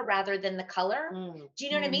highlighter rather than the color. Do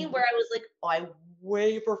you know what I mean? Where I was like, oh, I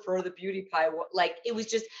way prefer the Beauty Pie. Like it was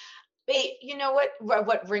just, you know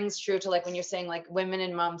what rings true to like when you're saying like women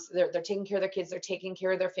and moms, they're taking care of their kids, they're taking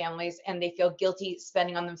care of their families, and they feel guilty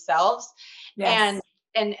spending on themselves. Yes.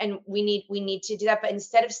 And we need to do that. But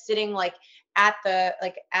instead of sitting like at the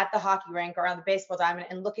hockey rink or on the baseball diamond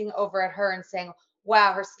and looking over at her and saying,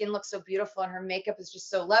 wow, her skin looks so beautiful and her makeup is just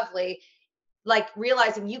so lovely, like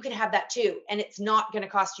realizing you can have that too. And it's not going to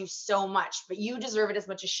cost you so much, but you deserve it as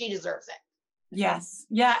much as she deserves it. Yes.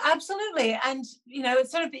 Yeah, absolutely. And,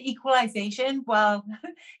 it's sort of the equalization. Well,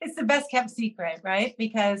 it's the best kept secret, right?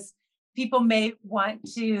 Because people may want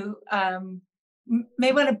to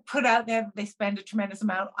put out there that they spend a tremendous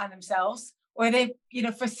amount on themselves, or they,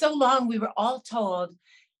 for so long we were all told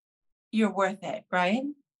you're worth it, right?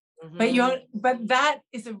 Mhm. But that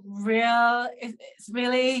is it's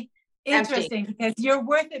really interesting because you're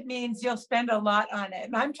worth it means you'll spend a lot on it.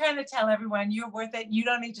 And I'm trying to tell everyone you're worth it. You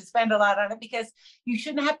don't need to spend a lot on it because you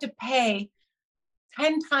shouldn't have to pay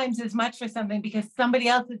 10 times as much for something because somebody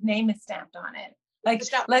else's name is stamped on it. Like,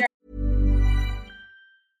 let's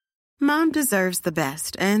Mom deserves the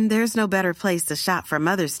best, and there's no better place to shop for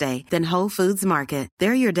Mother's Day than Whole Foods Market.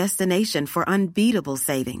 They're your destination for unbeatable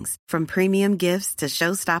savings, from premium gifts to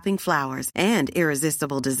show-stopping flowers and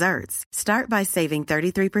irresistible desserts. Start by saving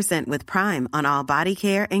 33% with Prime on all body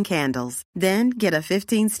care and candles. Then get a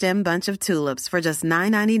 15-stem bunch of tulips for just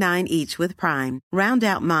 $9.99 each with Prime. Round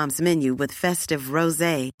out Mom's menu with festive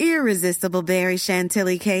rosé, irresistible berry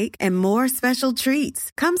chantilly cake, and more special treats.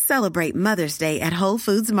 Come celebrate Mother's Day at Whole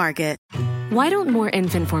Foods Market. Why don't more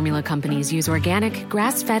infant formula companies use organic,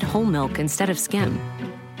 grass-fed whole milk instead of skim?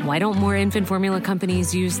 Why don't more infant formula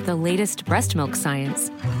companies use the latest breast milk science?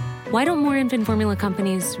 Why don't more infant formula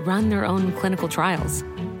companies run their own clinical trials?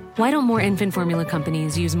 Why don't more infant formula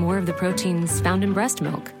companies use more of the proteins found in breast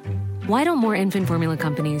milk? Why don't more infant formula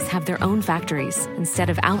companies have their own factories instead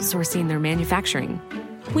of outsourcing their manufacturing?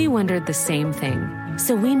 We wondered the same thing.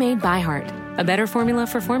 So we made ByHeart, a better formula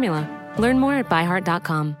for formula. Learn more at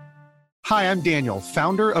byheart.com. Hi, I'm Daniel,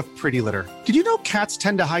 founder of Pretty Litter. Did you know cats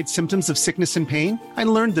tend to hide symptoms of sickness and pain? I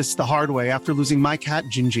learned this the hard way after losing my cat,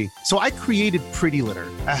 Gingy. So I created Pretty Litter,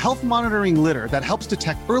 a health monitoring litter that helps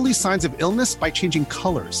detect early signs of illness by changing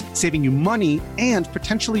colors, saving you money and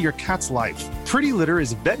potentially your cat's life. Pretty Litter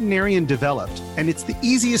is veterinarian developed, and it's the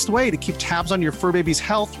easiest way to keep tabs on your fur baby's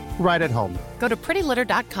health right at home. Go to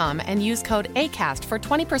prettylitter.com and use code ACAST for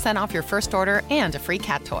 20% off your first order and a free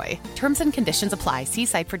cat toy. Terms and conditions apply. See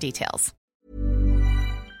site for details.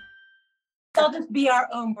 I'll just be our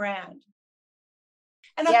own brand.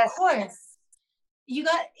 And of course,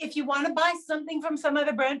 if you want to buy something from some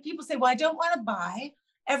other brand, people say, well, I don't want to buy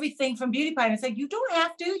everything from Beauty Pie. And it's like, you don't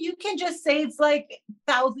have to. You can just save like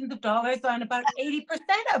thousands of dollars on about 80%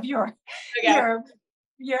 of your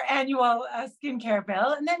annual skincare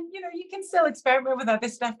bill. And then, you can still experiment with other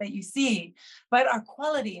stuff that you see. But our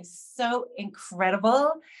quality is so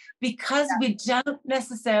incredible because we don't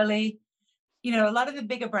necessarily, a lot of the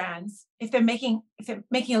bigger brands, if they're making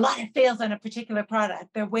a lot of sales on a particular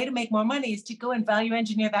product, their way to make more money is to go and value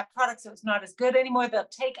engineer that product so it's not as good anymore. They'll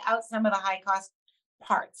take out some of the high cost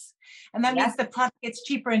parts. And that means the product gets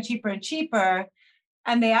cheaper and cheaper and cheaper.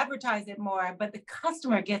 And they advertise it more, but the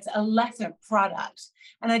customer gets a lesser product.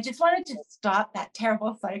 And I just wanted to stop that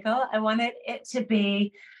terrible cycle. I wanted it to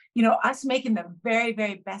be, us making the very,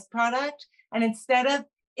 very best product. And instead of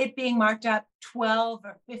it being marked up 12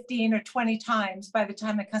 or 15 or 20 times by the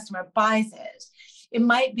time the customer buys it, it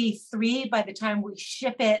might be 3 by the time we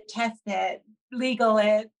ship it, test it, legal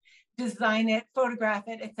it, design it, photograph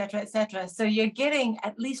it, et cetera, et cetera. So you're getting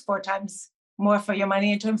at least 4 times more for your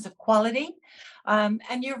money in terms of quality. And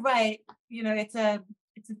you're right, it's a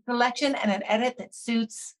selection and an edit that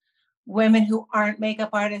suits women who aren't makeup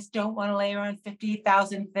artists, don't want to layer on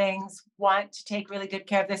 50,000 things, want to take really good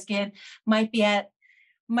care of their skin, might be at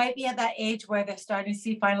that age where they're starting to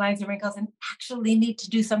see fine lines and wrinkles and actually need to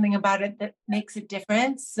do something about it that makes a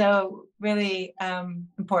difference. So really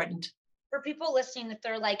important. For people listening, if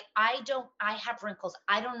they're like, I have wrinkles,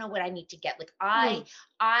 I don't know what I need to get. Like, I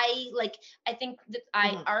think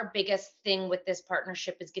that our biggest thing with this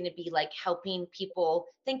partnership is going to be like helping people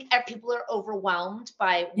people are overwhelmed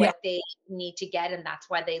by what they need to get. And that's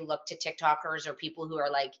why they look to TikTokers or people who are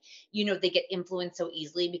like, they get influenced so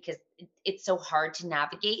easily because it's so hard to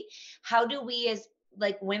navigate. How do we as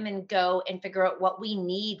like women go and figure out what we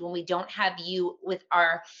need when we don't have you with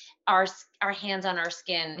our hands on our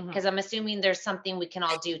skin? Because I'm assuming there's something we can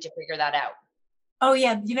all do to figure that out. Oh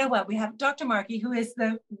yeah, you know what? We have Dr. Marcia, who is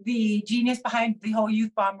the genius behind the whole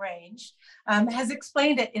Youth Bomb range, has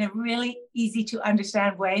explained it in a really easy to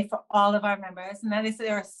understand way for all of our members. And that is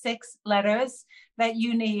there are 6 letters that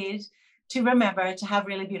you need to remember to have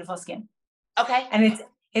really beautiful skin. Okay. And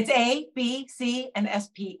it's A, B, C, and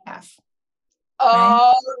SPF.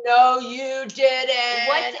 Oh, no, you didn't.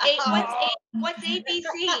 What's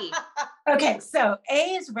ABC? Okay, so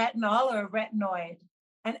A is retinol or retinoid.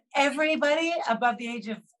 And everybody above the age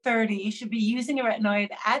of 30 should be using a retinoid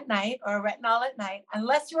at night or a retinol at night,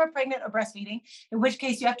 unless you are pregnant or breastfeeding, in which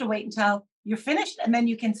case you have to wait until you're finished and then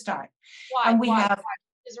you can start. Why? And Why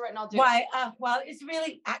does retinol do? Why? Well, it's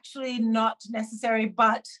really actually not necessary,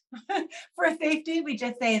 but for safety, we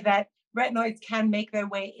just say that retinoids can make their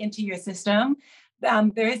way into your system.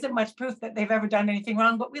 There isn't much proof that they've ever done anything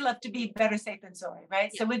wrong, but we love to be better safe than sorry,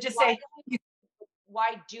 right? So we just say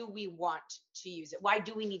do we want to use it? Why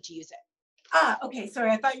do we need to use it? Okay.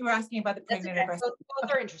 Sorry. I thought you were asking about the pregnant and breast.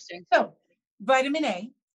 Both are interesting. So vitamin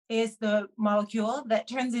A is the molecule that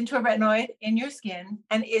turns into a retinoid in your skin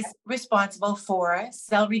and is responsible for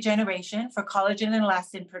cell regeneration, for collagen and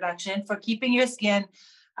elastin production, for keeping your skin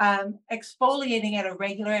exfoliating at a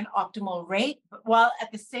regular and optimal rate, while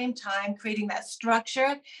at the same time creating that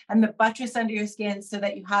structure and the buttress under your skin so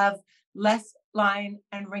that you have less line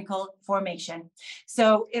and wrinkle formation.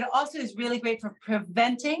 So it also is really great for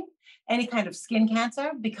preventing any kind of skin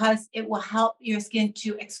cancer because it will help your skin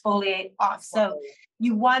to exfoliate off. So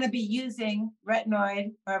you want to be using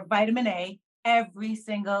retinoid or vitamin A every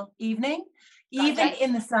single evening, even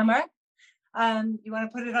in the summer. You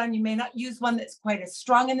want to put it on. You may not use one that's quite as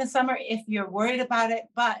strong in the summer if you're worried about it,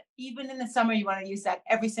 but even in the summer, you want to use that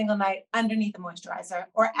every single night underneath the moisturizer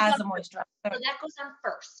or as a moisturizer. So that goes on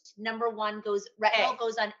first. Number one retinol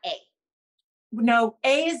goes on A. No,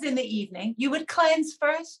 A is in the evening. You would cleanse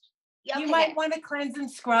first. Yeah, you might want to cleanse and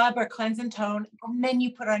scrub or cleanse and tone, and then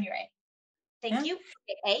you put on your A. Thank you.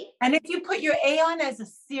 A. And if you put your A on as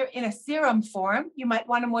in a serum form, you might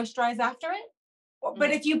want to moisturize after it.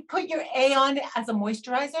 But if you put your A on as a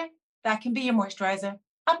moisturizer, that can be your moisturizer.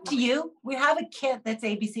 Up to you. We have a kit that's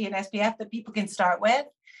ABC and SPF that people can start with.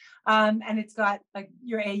 And it's got like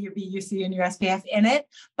your A, your B, your C, and your SPF in it.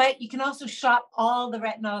 But you can also shop all the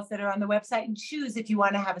retinols that are on the website and choose if you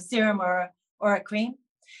want to have a serum or a cream.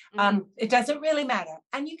 It doesn't really matter.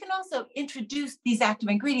 And you can also introduce these active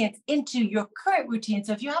ingredients into your current routine.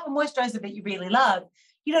 So if you have a moisturizer that you really love,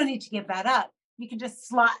 you don't need to give that up. You can just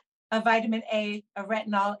slot a vitamin A, a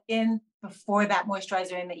retinol in before that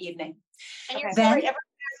moisturizer in the evening. And then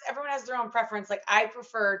everyone has their own preference. Like I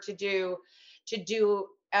prefer to do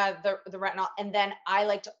the retinol, and then I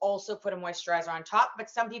like to also put a moisturizer on top. But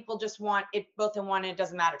some people just want it both in one, and it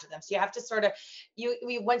doesn't matter to them. So you have to sort of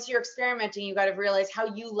once you're experimenting, you got to realize how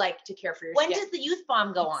you like to care for your skin. When does the youth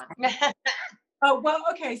bomb go on? Oh well,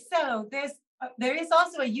 okay. So there is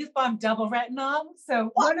also a youth bomb double retinol.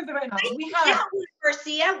 So one of the retinols we have.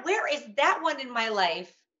 Marcia, where is that one in my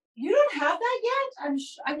life? You don't have that yet?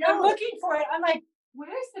 I'm looking for it. I'm like,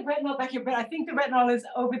 where's the retinol back here? But I think the retinol is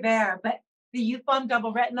over there. But the Youth Bomb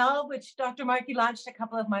Double Retinol, which Dr. Marcia launched a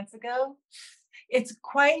couple of months ago, it's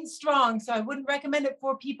quite strong. So I wouldn't recommend it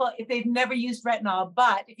for people if they've never used retinol.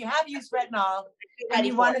 But if you have used retinol and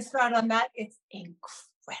you want to start on that, it's incredible.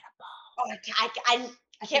 Oh, I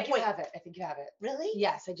can't wait. I think you have it. Really?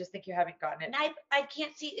 Yes. I just think you haven't gotten it. And I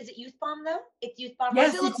can't see. Is it Youth Bomb though? It's Youth Bomb.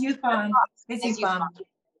 Yes, it's Youth Bomb. It's Youth Bomb.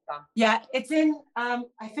 Yeah, it's in. I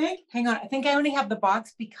think. Hang on. I think I only have the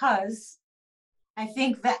box because I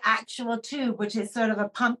think the actual tube, which is sort of a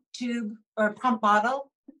pump tube or pump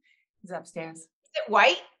bottle, is upstairs. Is it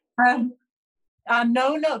white?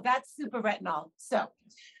 No, that's super retinol. So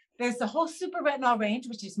there's the whole super retinol range,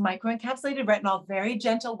 which is microencapsulated retinol, very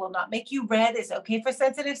gentle, will not make you red, is okay for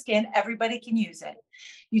sensitive skin. Everybody can use it.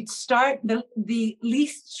 You'd start, the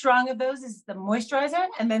least strong of those is the moisturizer,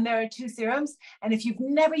 and then there are 2 serums. And if you've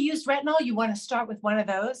never used retinol, you want to start with one of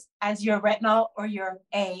those as your retinol or your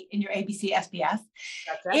A in your ABC SPF.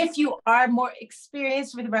 If you are more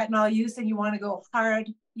experienced with retinol use and you want to go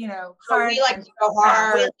hard, hard. We like to go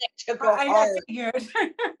hard. We like to go hard. I figured.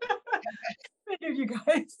 You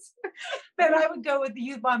guys, then I would go with the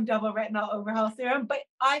Youth Bomb Double Retinol Overhaul Serum. But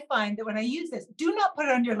I find that when I use this, do not put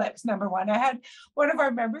it on your lips, number one. I had one of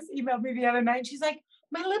our members email me the other night, and she's like,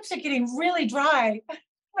 my lips are getting really dry. And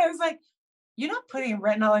I was like, you're not putting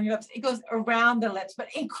retinol on your lips. It goes around the lips, but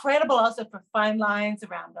incredible also for fine lines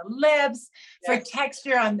around the lips, for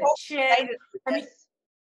texture on the chin. I mean,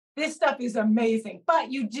 this stuff is amazing,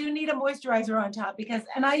 but you do need a moisturizer on top because,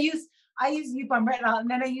 and I use Youth Bomb Retinol, and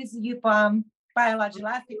then I use the Youth Bomb Biologic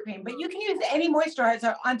Elastic Cream, but you can use any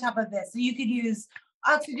moisturizer on top of this. So you could use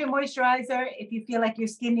oxygen moisturizer if you feel like your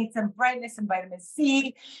skin needs some brightness and vitamin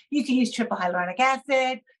C. You can use triple hyaluronic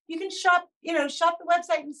acid. You can shop the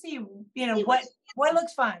website and see, what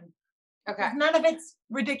looks fun. Okay. None of it's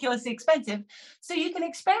ridiculously expensive. So you can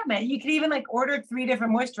experiment. You could even order 3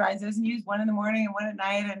 different moisturizers and use one in the morning and one at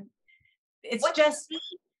night. And it's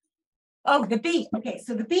the B. Okay.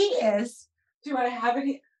 So the B is, do I have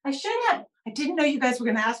any? I should have. I didn't know you guys were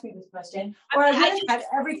going to ask me this question. Or I would have had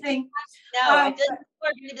everything. No, I feel like people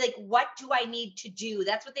are going to be like, what do I need to do?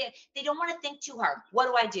 That's what they don't want to think too hard. What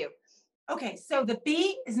do I do? Okay, so the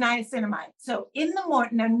B is niacinamide. So in the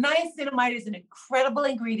morning, now niacinamide is an incredible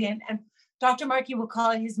ingredient, and Dr. Marcia will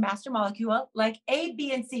call it his master molecule, like A,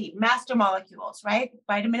 B, and C, master molecules, right?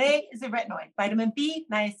 Vitamin A is a retinoid. Vitamin B,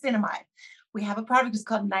 niacinamide. We have a product that's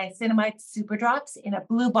called niacinamide super drops in a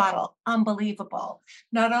blue bottle. Unbelievable.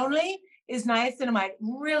 Not only is niacinamide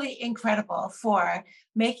really incredible for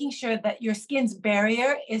making sure that your skin's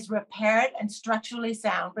barrier is repaired and structurally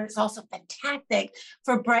sound, but it's also fantastic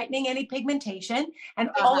for brightening any pigmentation and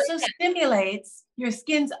also stimulates your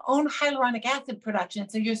skin's own hyaluronic acid production.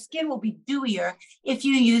 So your skin will be dewier if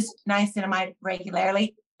you use niacinamide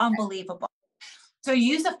regularly. Unbelievable. So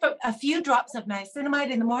use a few drops of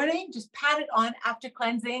niacinamide in the morning, just pat it on after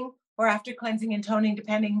cleansing or after cleansing and toning,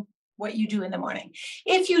 depending what you do in the morning.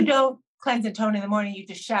 If you don't cleanse and tone in the morning, you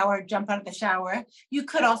just shower, jump out of the shower. You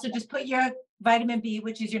could also just put your vitamin B,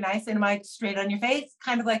 which is your niacinamide, straight on your face,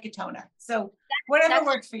 kind of like a toner. So whatever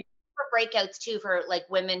works for you. For breakouts too, for like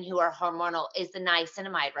women who are hormonal, is the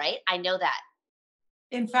niacinamide, right? I know that.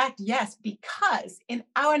 In fact, yes, because in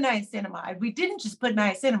our niacinamide, we didn't just put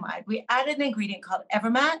niacinamide, we added an ingredient called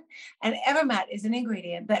Evermat. And Evermat is an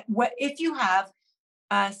ingredient that if you have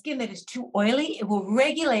skin that is too oily, it will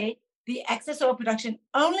regulate the excess oil production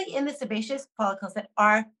only in the sebaceous follicles that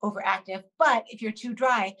are overactive. But if you're too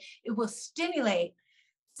dry, it will stimulate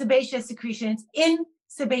sebaceous secretions in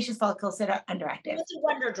sebaceous follicles that are underactive. It's a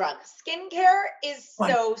wonder drug. Skincare is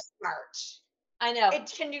so smart. I know.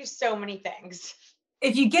 It can do so many things.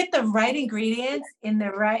 If you get the right ingredients in the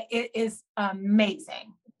right, it is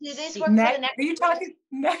amazing. Do this work for the neck? Are you talking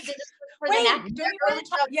neck? For the neck?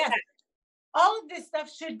 Yes. All of this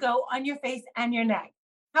stuff should go on your face and your neck.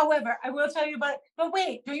 However, I will tell you about, but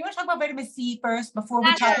wait, do you want to talk about vitamin C first before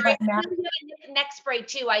we talk about neck? Neck spray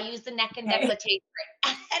too. I use the neck and décolleté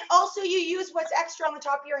spray. And also you use what's extra on the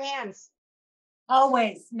top of your hands.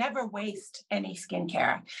 Always, never waste any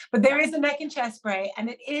skincare. But there is a neck and chest spray, and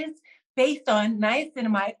it is based on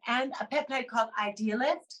niacinamide and a peptide called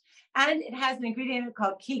Idealift. And it has an ingredient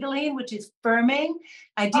called Kilgore, which is firming.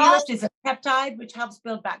 Idealift is a peptide, which helps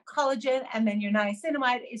build back collagen. And then your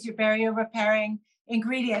niacinamide is your barrier repairing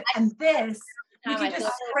ingredient. And this, you can just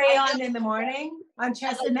spray on in the morning on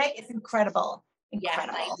chest and neck. It's incredible.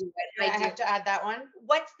 Incredible. Yes, I have to add that one.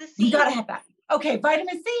 What's the C? You got to have that. Okay,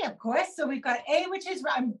 vitamin C, of course. So we've got A, which is,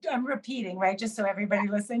 I'm repeating, right? Just so everybody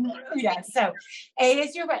listen. Yeah, so A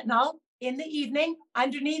is your retinol in the evening,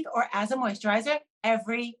 underneath or as a moisturizer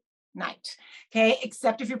every night. Okay,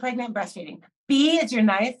 except if you're pregnant and breastfeeding. B is your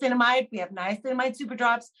niacinamide. We have niacinamide super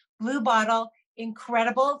drops, blue bottle,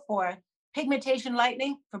 incredible for pigmentation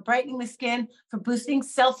lightening, for brightening the skin, for boosting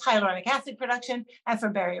hyaluronic acid production, and for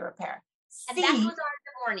barrier repair. And that goes on in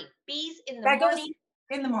the morning. B's in the morning. That goes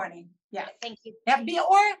in the morning. Yeah. Thank you. Yeah.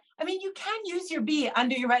 You can use your B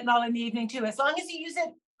under your retinol in the evening too, as long as you use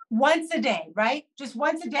it once a day, right? Just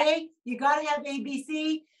once a day. You got to have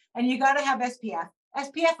ABC and you got to have SPF.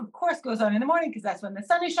 SPF, of course, goes on in the morning because that's when the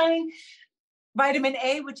sun is shining. Vitamin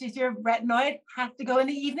A, which is your retinoid, has to go in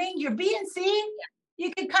the evening. Your B and C,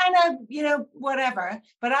 you can kind of, whatever.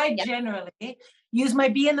 But I generally use my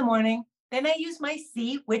B in the morning. Then I use my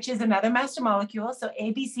C, which is another master molecule. So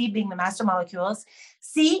ABC being the master molecules.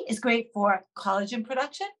 C is great for collagen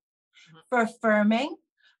production, for firming,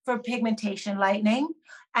 for pigmentation lightening.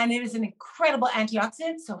 And it is an incredible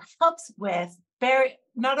antioxidant. So it helps with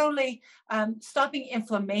not only stopping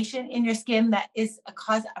inflammation in your skin that is a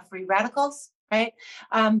cause of free radicals, right?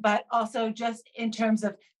 But also just in terms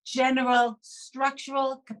of general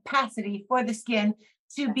structural capacity for the skin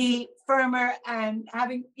to be firmer and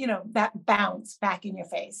having, that bounce back in your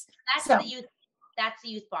face. That's the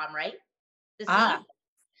youth bomb, right?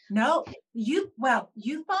 No, youth bomb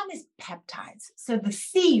is peptides. So the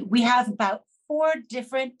C, we have about 4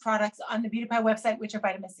 different products on the Beauty Pie website, which are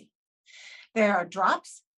vitamin C. There are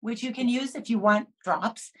drops, which you can use if you want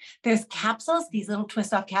drops. There's capsules, these little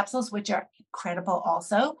twist off capsules, which are incredible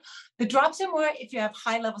also. The drops are more if you have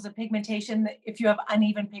high levels of pigmentation, if you have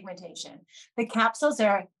uneven pigmentation. The capsules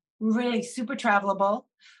are really super travelable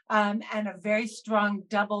and a very strong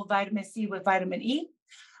double vitamin C with vitamin E.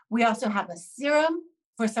 We also have a serum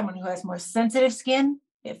for someone who has more sensitive skin.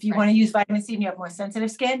 If you want to use vitamin C and you have more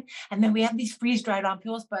sensitive skin. And then we have these freeze-dried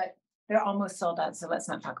ampules, but they're almost sold out. So let's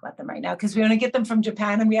not talk about them right now because we only get them from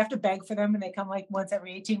Japan and we have to beg for them and they come like once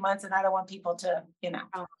every 18 months. And I don't want people to, Oh my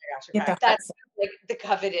gosh. get their That's like the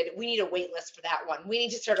coveted. We need a wait list for that one. We need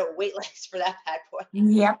to start a wait list for that bad boy.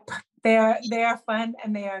 Yep. They are fun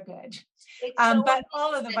and they are good. But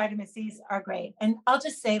all of the vitamin C's are great. And I'll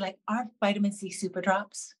just say our vitamin C super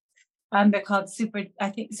drops, they're called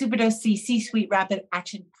Superdose C, C-Suite Rapid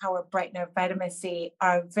Action Power Brightener Vitamin C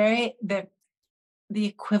are the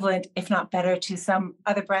equivalent, if not better, to some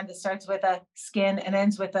other brand that starts with a skin and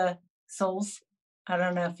ends with a souls. I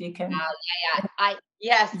don't know if you can. Got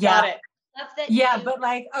it. Love that but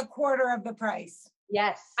like a quarter of the price.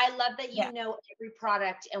 Yes. I love that you know every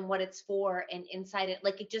product and what it's for and inside it.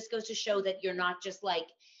 Like it just goes to show that you're not just like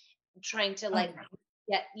trying to like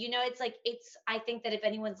get, I think that if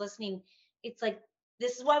anyone's listening, it's like,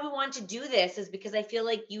 this is why we want to do this, is because I feel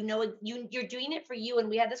like, you're doing it for you. And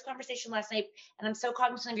we had this conversation last night, and I'm so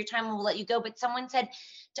cognizant of your time and we'll let you go. But someone said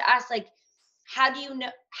to us, like, how do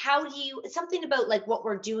you something about like what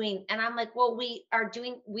we're doing? And I'm like, well,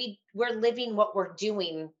 we're living what we're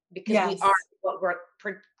doing, because we are what we're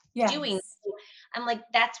doing. So I'm like,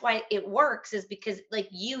 that's why it works, is because like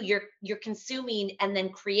you're consuming and then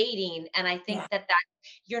creating. And I think that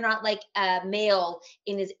you're not like a male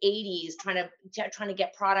in his 80s trying to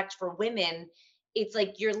get product for women. It's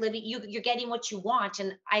like you're living, you're getting what you want.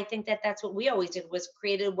 And I think that that's what we always did, was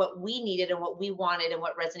created what we needed and what we wanted and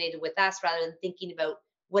what resonated with us, rather than thinking about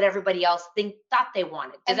what everybody else thought they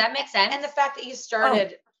wanted. Does that make sense? And the fact that you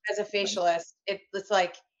started as a facialist, it's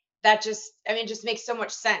like, that just, it just makes so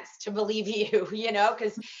much sense to believe you,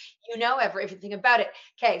 because you know everything about it.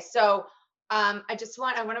 Okay. So I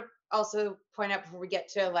want to also point out before we get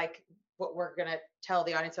to like what we're going to tell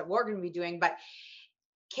the audience what we're going to be doing, but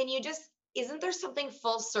isn't there something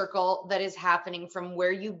full circle that is happening from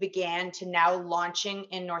where you began to now launching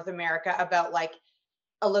in North America, about like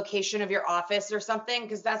a location of your office or something?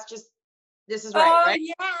 Because this is right?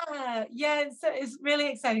 Yeah. It's really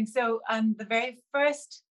exciting. So the very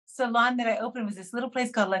first salon that I opened was this little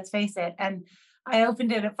place called Let's Face It. And I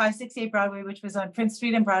opened it at 568 Broadway, which was on Prince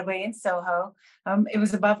Street and Broadway in Soho. It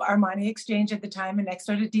was above Armani Exchange at the time and next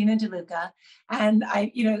door to Dean and DeLuca. And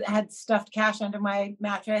I, had stuffed cash under my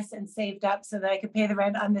mattress and saved up so that I could pay the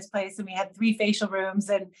rent on this place. And we had 3 facial rooms,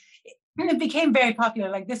 and it became very popular.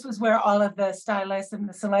 Like, this was where all of the stylists and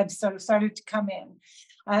the celebs sort of started to come in.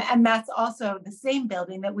 And that's also the same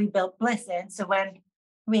building that we built Bliss in. So when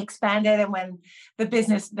we expanded and when the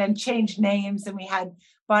business then changed names and we had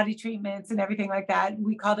body treatments and everything like that,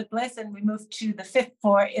 we called it Bliss, and we moved to the 5th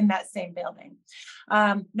floor in that same building.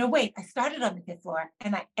 No, wait, I started on the 5th floor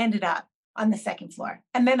and I ended up on the 2nd floor.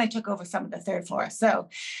 And then I took over some of the 3rd floor. So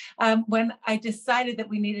when I decided that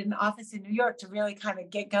we needed an office in New York to really kind of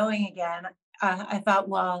get going again, I thought,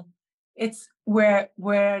 well,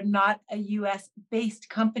 we're not a US based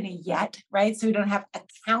company yet, right? So we don't have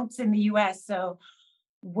accounts in the US. So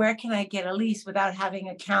where can I get a lease without having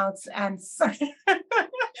accounts and somewhere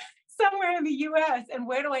in the US? And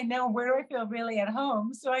where do I know? Where do I feel really at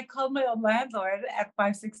home? So I called my old landlord at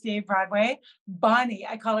 568 Broadway, Bonnie.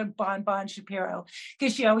 I call her Bon Shapiro,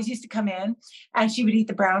 because she always used to come in and she would eat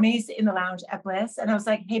the brownies in the lounge at Bliss. And I was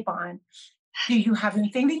like, hey, Bon, do you have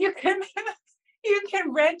anything that you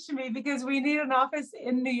can rent to me? Because we need an office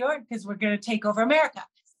in New York, because we're going to take over America.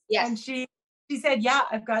 Yes. And she said, yeah,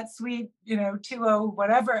 I've got suite, 20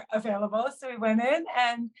 whatever available. So we went in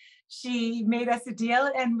and she made us a deal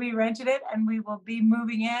and we rented it, and we will be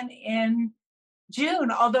moving in June,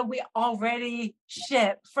 although we already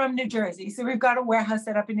ship from New Jersey. So we've got a warehouse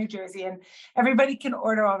set up in New Jersey and everybody can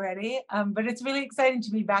order already. But it's really exciting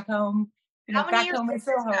to be back home, back home in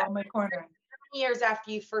Soho on my corner. How many years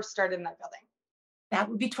after you first started in that building? That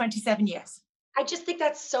would be 27 years. I just think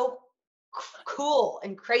that's so cool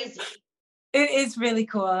and crazy. It is really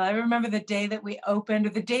cool. I remember the day that we opened, or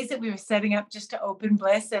the days that we were setting up just to open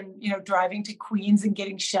Bliss, and driving to Queens and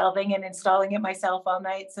getting shelving and installing it myself all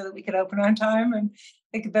night so that we could open on time. And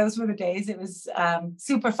those were the days. It was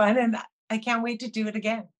super fun, and I can't wait to do it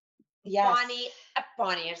again. Yes.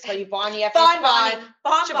 Bonnie. I just call you Bonnie.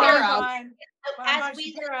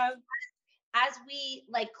 As we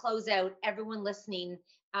like close out, everyone listening,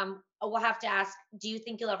 we'll have to ask, do you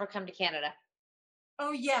think you'll ever come to Canada?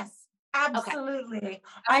 Oh, yes. Absolutely. Okay.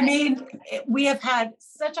 I mean, we have had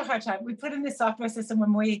such a hard time. We put in this software system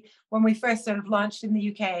when we first sort of launched in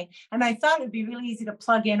the UK, and I thought it'd be really easy to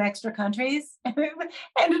plug in extra countries, and it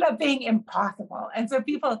ended up being impossible. And so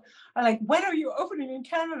people are like, when are you opening in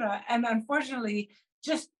Canada? And unfortunately,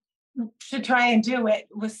 just to try and do it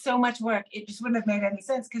was so much work. It just wouldn't have made any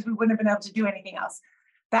sense, because we wouldn't have been able to do anything else.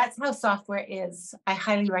 That's how software is. I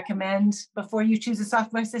highly recommend, before you choose a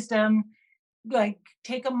software system, like,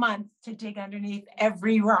 take a month to dig underneath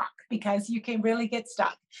every rock, because you can really get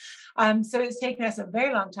stuck. So it's taken us a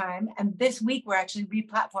very long time. And this week we're actually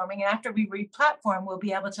replatforming. And after we replatform, we'll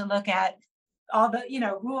be able to look at all the,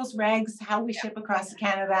 rules, regs, how we ship across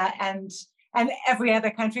Canada and every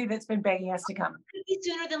other country that's been begging us to come. It'll be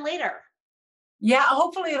sooner than later. Yeah,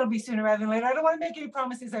 hopefully it'll be sooner rather than later. I don't want to make any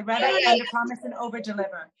promises. I'd rather under promise and over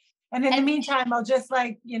deliver. And in the meantime, I'll just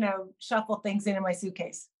shuffle things in my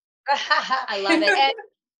suitcase. I love it.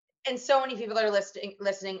 And so many people that are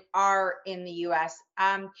listening are in the US.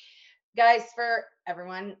 Guys, for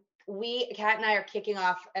everyone, Kat and I are kicking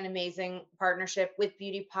off an amazing partnership with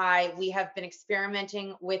Beauty Pie. We have been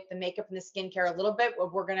experimenting with the makeup and the skincare a little bit.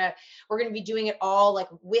 We're gonna be doing it all like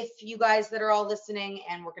with you guys that are all listening,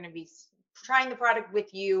 and we're gonna be trying the product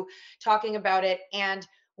with you, talking about it. And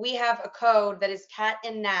we have a code that is Kat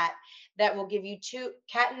and Nat that will give you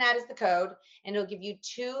Kat and Nat is the code, and it'll give you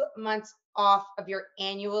 2 months off of your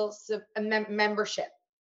annual membership.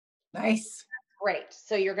 Nice. Great.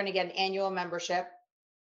 So you're going to get an annual membership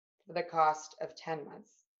for the cost of 10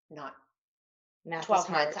 months. Not 12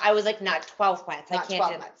 months. I was like, not 12 months. Not I can't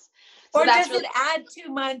 12 do months. So or does it add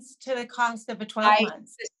 2 months to the cost of a 12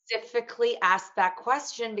 months? I specifically asked that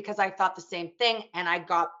question because I thought the same thing. And I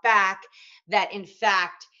got back that, in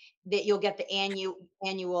fact, that you'll get the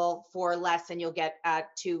annual for less, and you'll get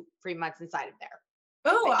 2 free months inside of there.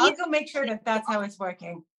 Oh, I'll go make sure that that's how it's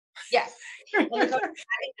working. Yes. And we're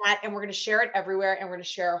going to share it everywhere, and we're going to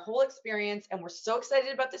share our whole experience. And we're so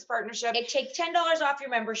excited about this partnership. It takes $10 off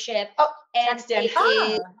your membership. Oh, and text in.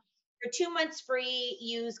 For 2 months free,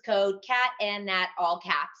 use code Kat and Nat, all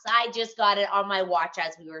caps. I just got it on my watch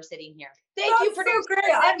as we were sitting here. Thank you for so great.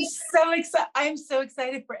 I'm so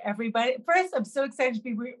excited for everybody. First, I'm so excited to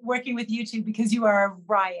be working with you two because you are a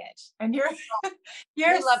riot, and you're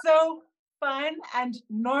so fun and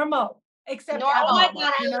normal. Except oh my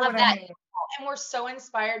God, I love that. I mean. And we're so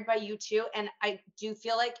inspired by you too. And I do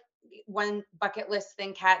feel like one bucket list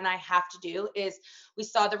thing Kat and I have to do is, we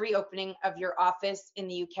saw the reopening of your office in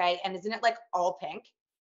the UK, and isn't it like all pink?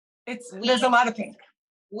 There's a lot of pink.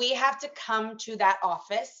 We have to come to that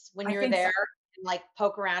office when you're there and like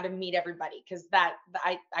poke around and meet everybody, because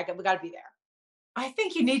we got to be there. I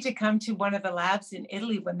think you need to come to one of the labs in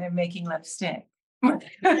Italy when they're making lipstick. I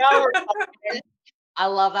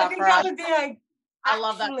love that. I think that would be like I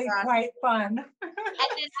love that. Quite fun. And then I'm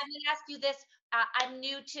going to ask you this. I'm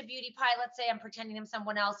new to Beauty Pie. Let's say I'm pretending I'm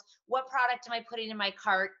someone else. What product am I putting in my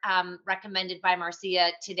cart, recommended by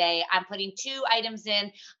Marcia today? I'm putting 2 items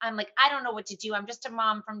in. I'm like, I don't know what to do. I'm just a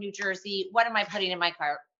mom from New Jersey. What am I putting in my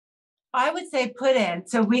cart? I would say put in.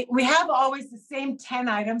 So we have always the same 10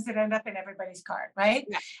 items that end up in everybody's cart, right?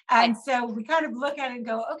 Yeah. And so we kind of look at it and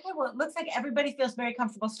go, okay, well, it looks like everybody feels very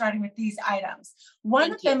comfortable starting with these items.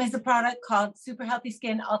 One of them is a product called Super Healthy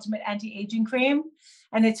Skin Ultimate Anti-Aging Cream.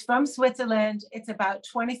 And it's from Switzerland. It's about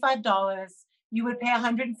 $25. You would pay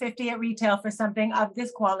 $150 at retail for something of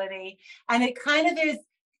this quality. And it kind of is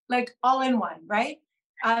like all in one, right?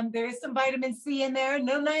 There is some vitamin C in there,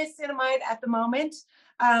 no niacinamide at the moment.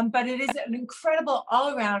 But it is an incredible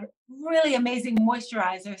all-around, really amazing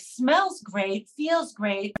moisturizer. Smells great, feels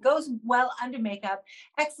great, goes well under makeup,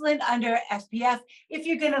 excellent under SPF. If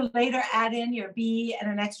you're going to later add in your B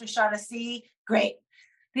and an extra shot of C, great.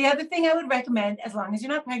 The other thing I would recommend, as long as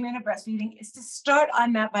you're not pregnant or breastfeeding, is to start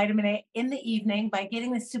on that vitamin A in the evening by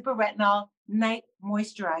getting the Super Retinol Night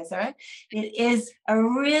Moisturizer. It is a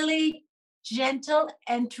really gentle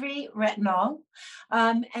entry retinol,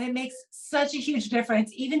 and it makes such a huge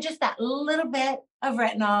difference. Even just that little bit of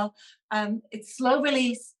retinol, it's slow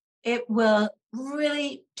release. It will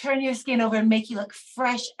really turn your skin over and make you look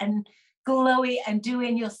fresh and glowy and dewy,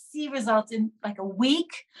 and you'll see results in like a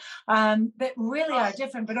week that really are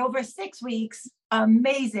different. But over 6 weeks,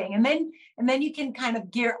 amazing. And then you can kind of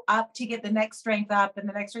gear up to get the next strength up and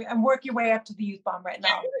the next strength, and work your way up to the Youth Bomb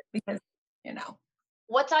Retinol, because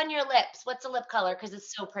What's on your lips? What's the lip color? Because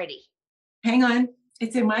it's so pretty. Hang on.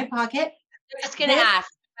 It's in my pocket. I'm just going to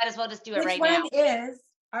ask. Might as well just do it right now. This one is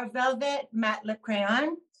our Velvet Matte Lip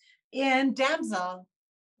Crayon in Damsel,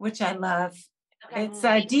 which I love. Okay. It's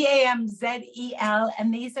DAMZEL,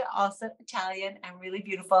 and these are also Italian and really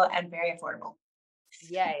beautiful and very affordable.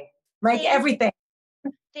 Yay. Like everything.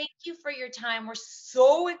 Thank you for your time. We're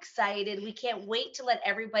so excited. We can't wait to let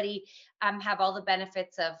everybody have all the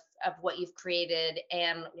benefits of what you've created.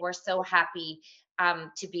 And we're so happy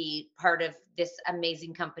to be part of this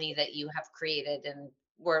amazing company that you have created. And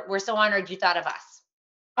we're so honored you thought of us.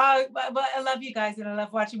 But I love you guys, and I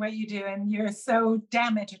love watching what you do, and you're so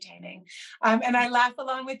damn entertaining. And I laugh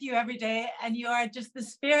along with you every day, and you are just the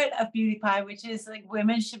spirit of Beauty Pie, which is like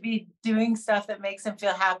women should be doing stuff that makes them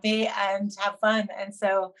feel happy and have fun. And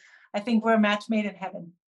so I think we're a match made in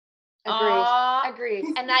heaven. Agreed.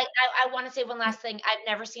 And I want to say one last thing. I've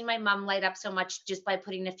never seen my mom light up so much just by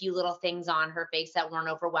putting a few little things on her face that weren't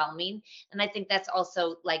overwhelming. And I think that's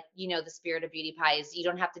also like, the spirit of Beauty Pie is you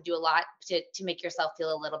don't have to do a lot to make yourself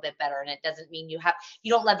feel a little bit better. And it doesn't mean you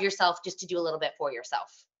don't love yourself just to do a little bit for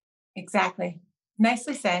yourself. Exactly.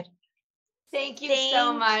 Nicely said. Thank you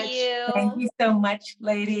so much. Thank you so much,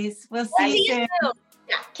 ladies. We'll see you soon.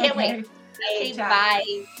 Yeah, can't wait. Okay,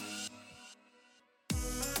 bye.